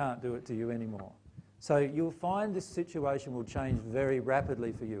 because they can't do it to you anymore. So you'll find this situation will change very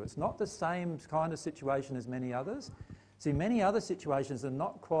rapidly for you. It's not the same kind of situation as many others. See, many other situations are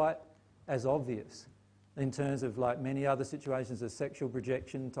not quite as obvious in terms of like many other situations as sexual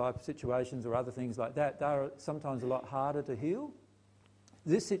projection type situations or other things like that. They're sometimes a lot harder to heal.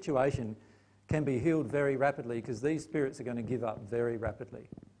 This situation can be healed very rapidly because these spirits are going to give up very rapidly.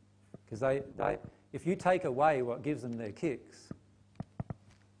 Because if you take away what gives them their kicks,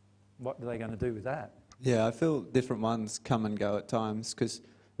 what are they going to do with that? Yeah, I feel different ones come and go at times, because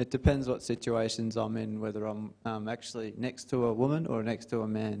it depends what situations I'm in, whether I'm actually next to a woman or next to a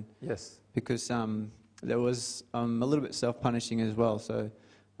man. Yes. Because there was a little bit self-punishing as well. So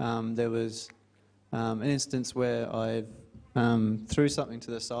there was an instance where I threw something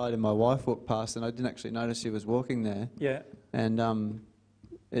to the side and my wife walked past and I didn't actually notice she was walking there. Yeah. And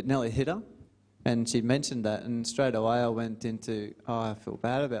it nearly hit her, and she mentioned that, and straight away I went into, I feel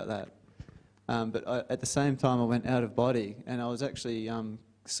bad about that. But at the same time I went out of body, and I was actually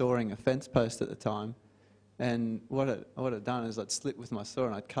sawing a fence post at the time, and what I'd done is I'd slipped with my saw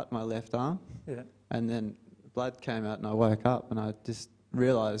and I'd cut my left arm, and then blood came out and I woke up and I just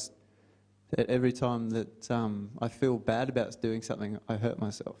realised that every time that I feel bad about doing something, I hurt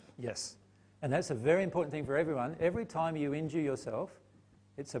myself. Yes, and that's a very important thing for everyone. Every time you injure yourself,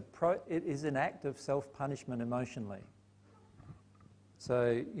 it is an act of self-punishment emotionally.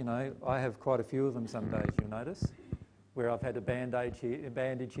 So, you know, I have quite a few of them some days, you'll notice, where I've had a bandage here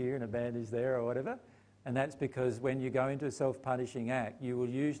and a bandage there or whatever. And that's because when you go into a self-punishing act, you will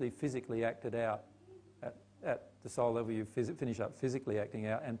usually physically act it out. At the soul level, you finish up physically acting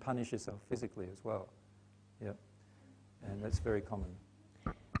out and punish yourself physically as well. Yep. And that's very common.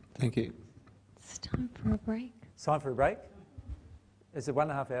 Thank you. It's time for a break. It's time for a break? Is it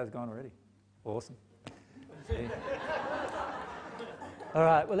 1.5 hours gone already? Awesome. All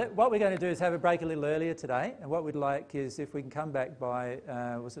right, well, what we're going to do is have a break a little earlier today, and what we'd like is if we can come back by,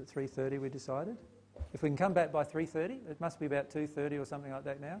 was it 3:30 we decided? If we can come back by 3:30, it must be about 2:30 or something like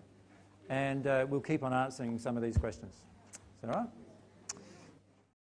that now, and we'll keep on answering some of these questions. Is that all right?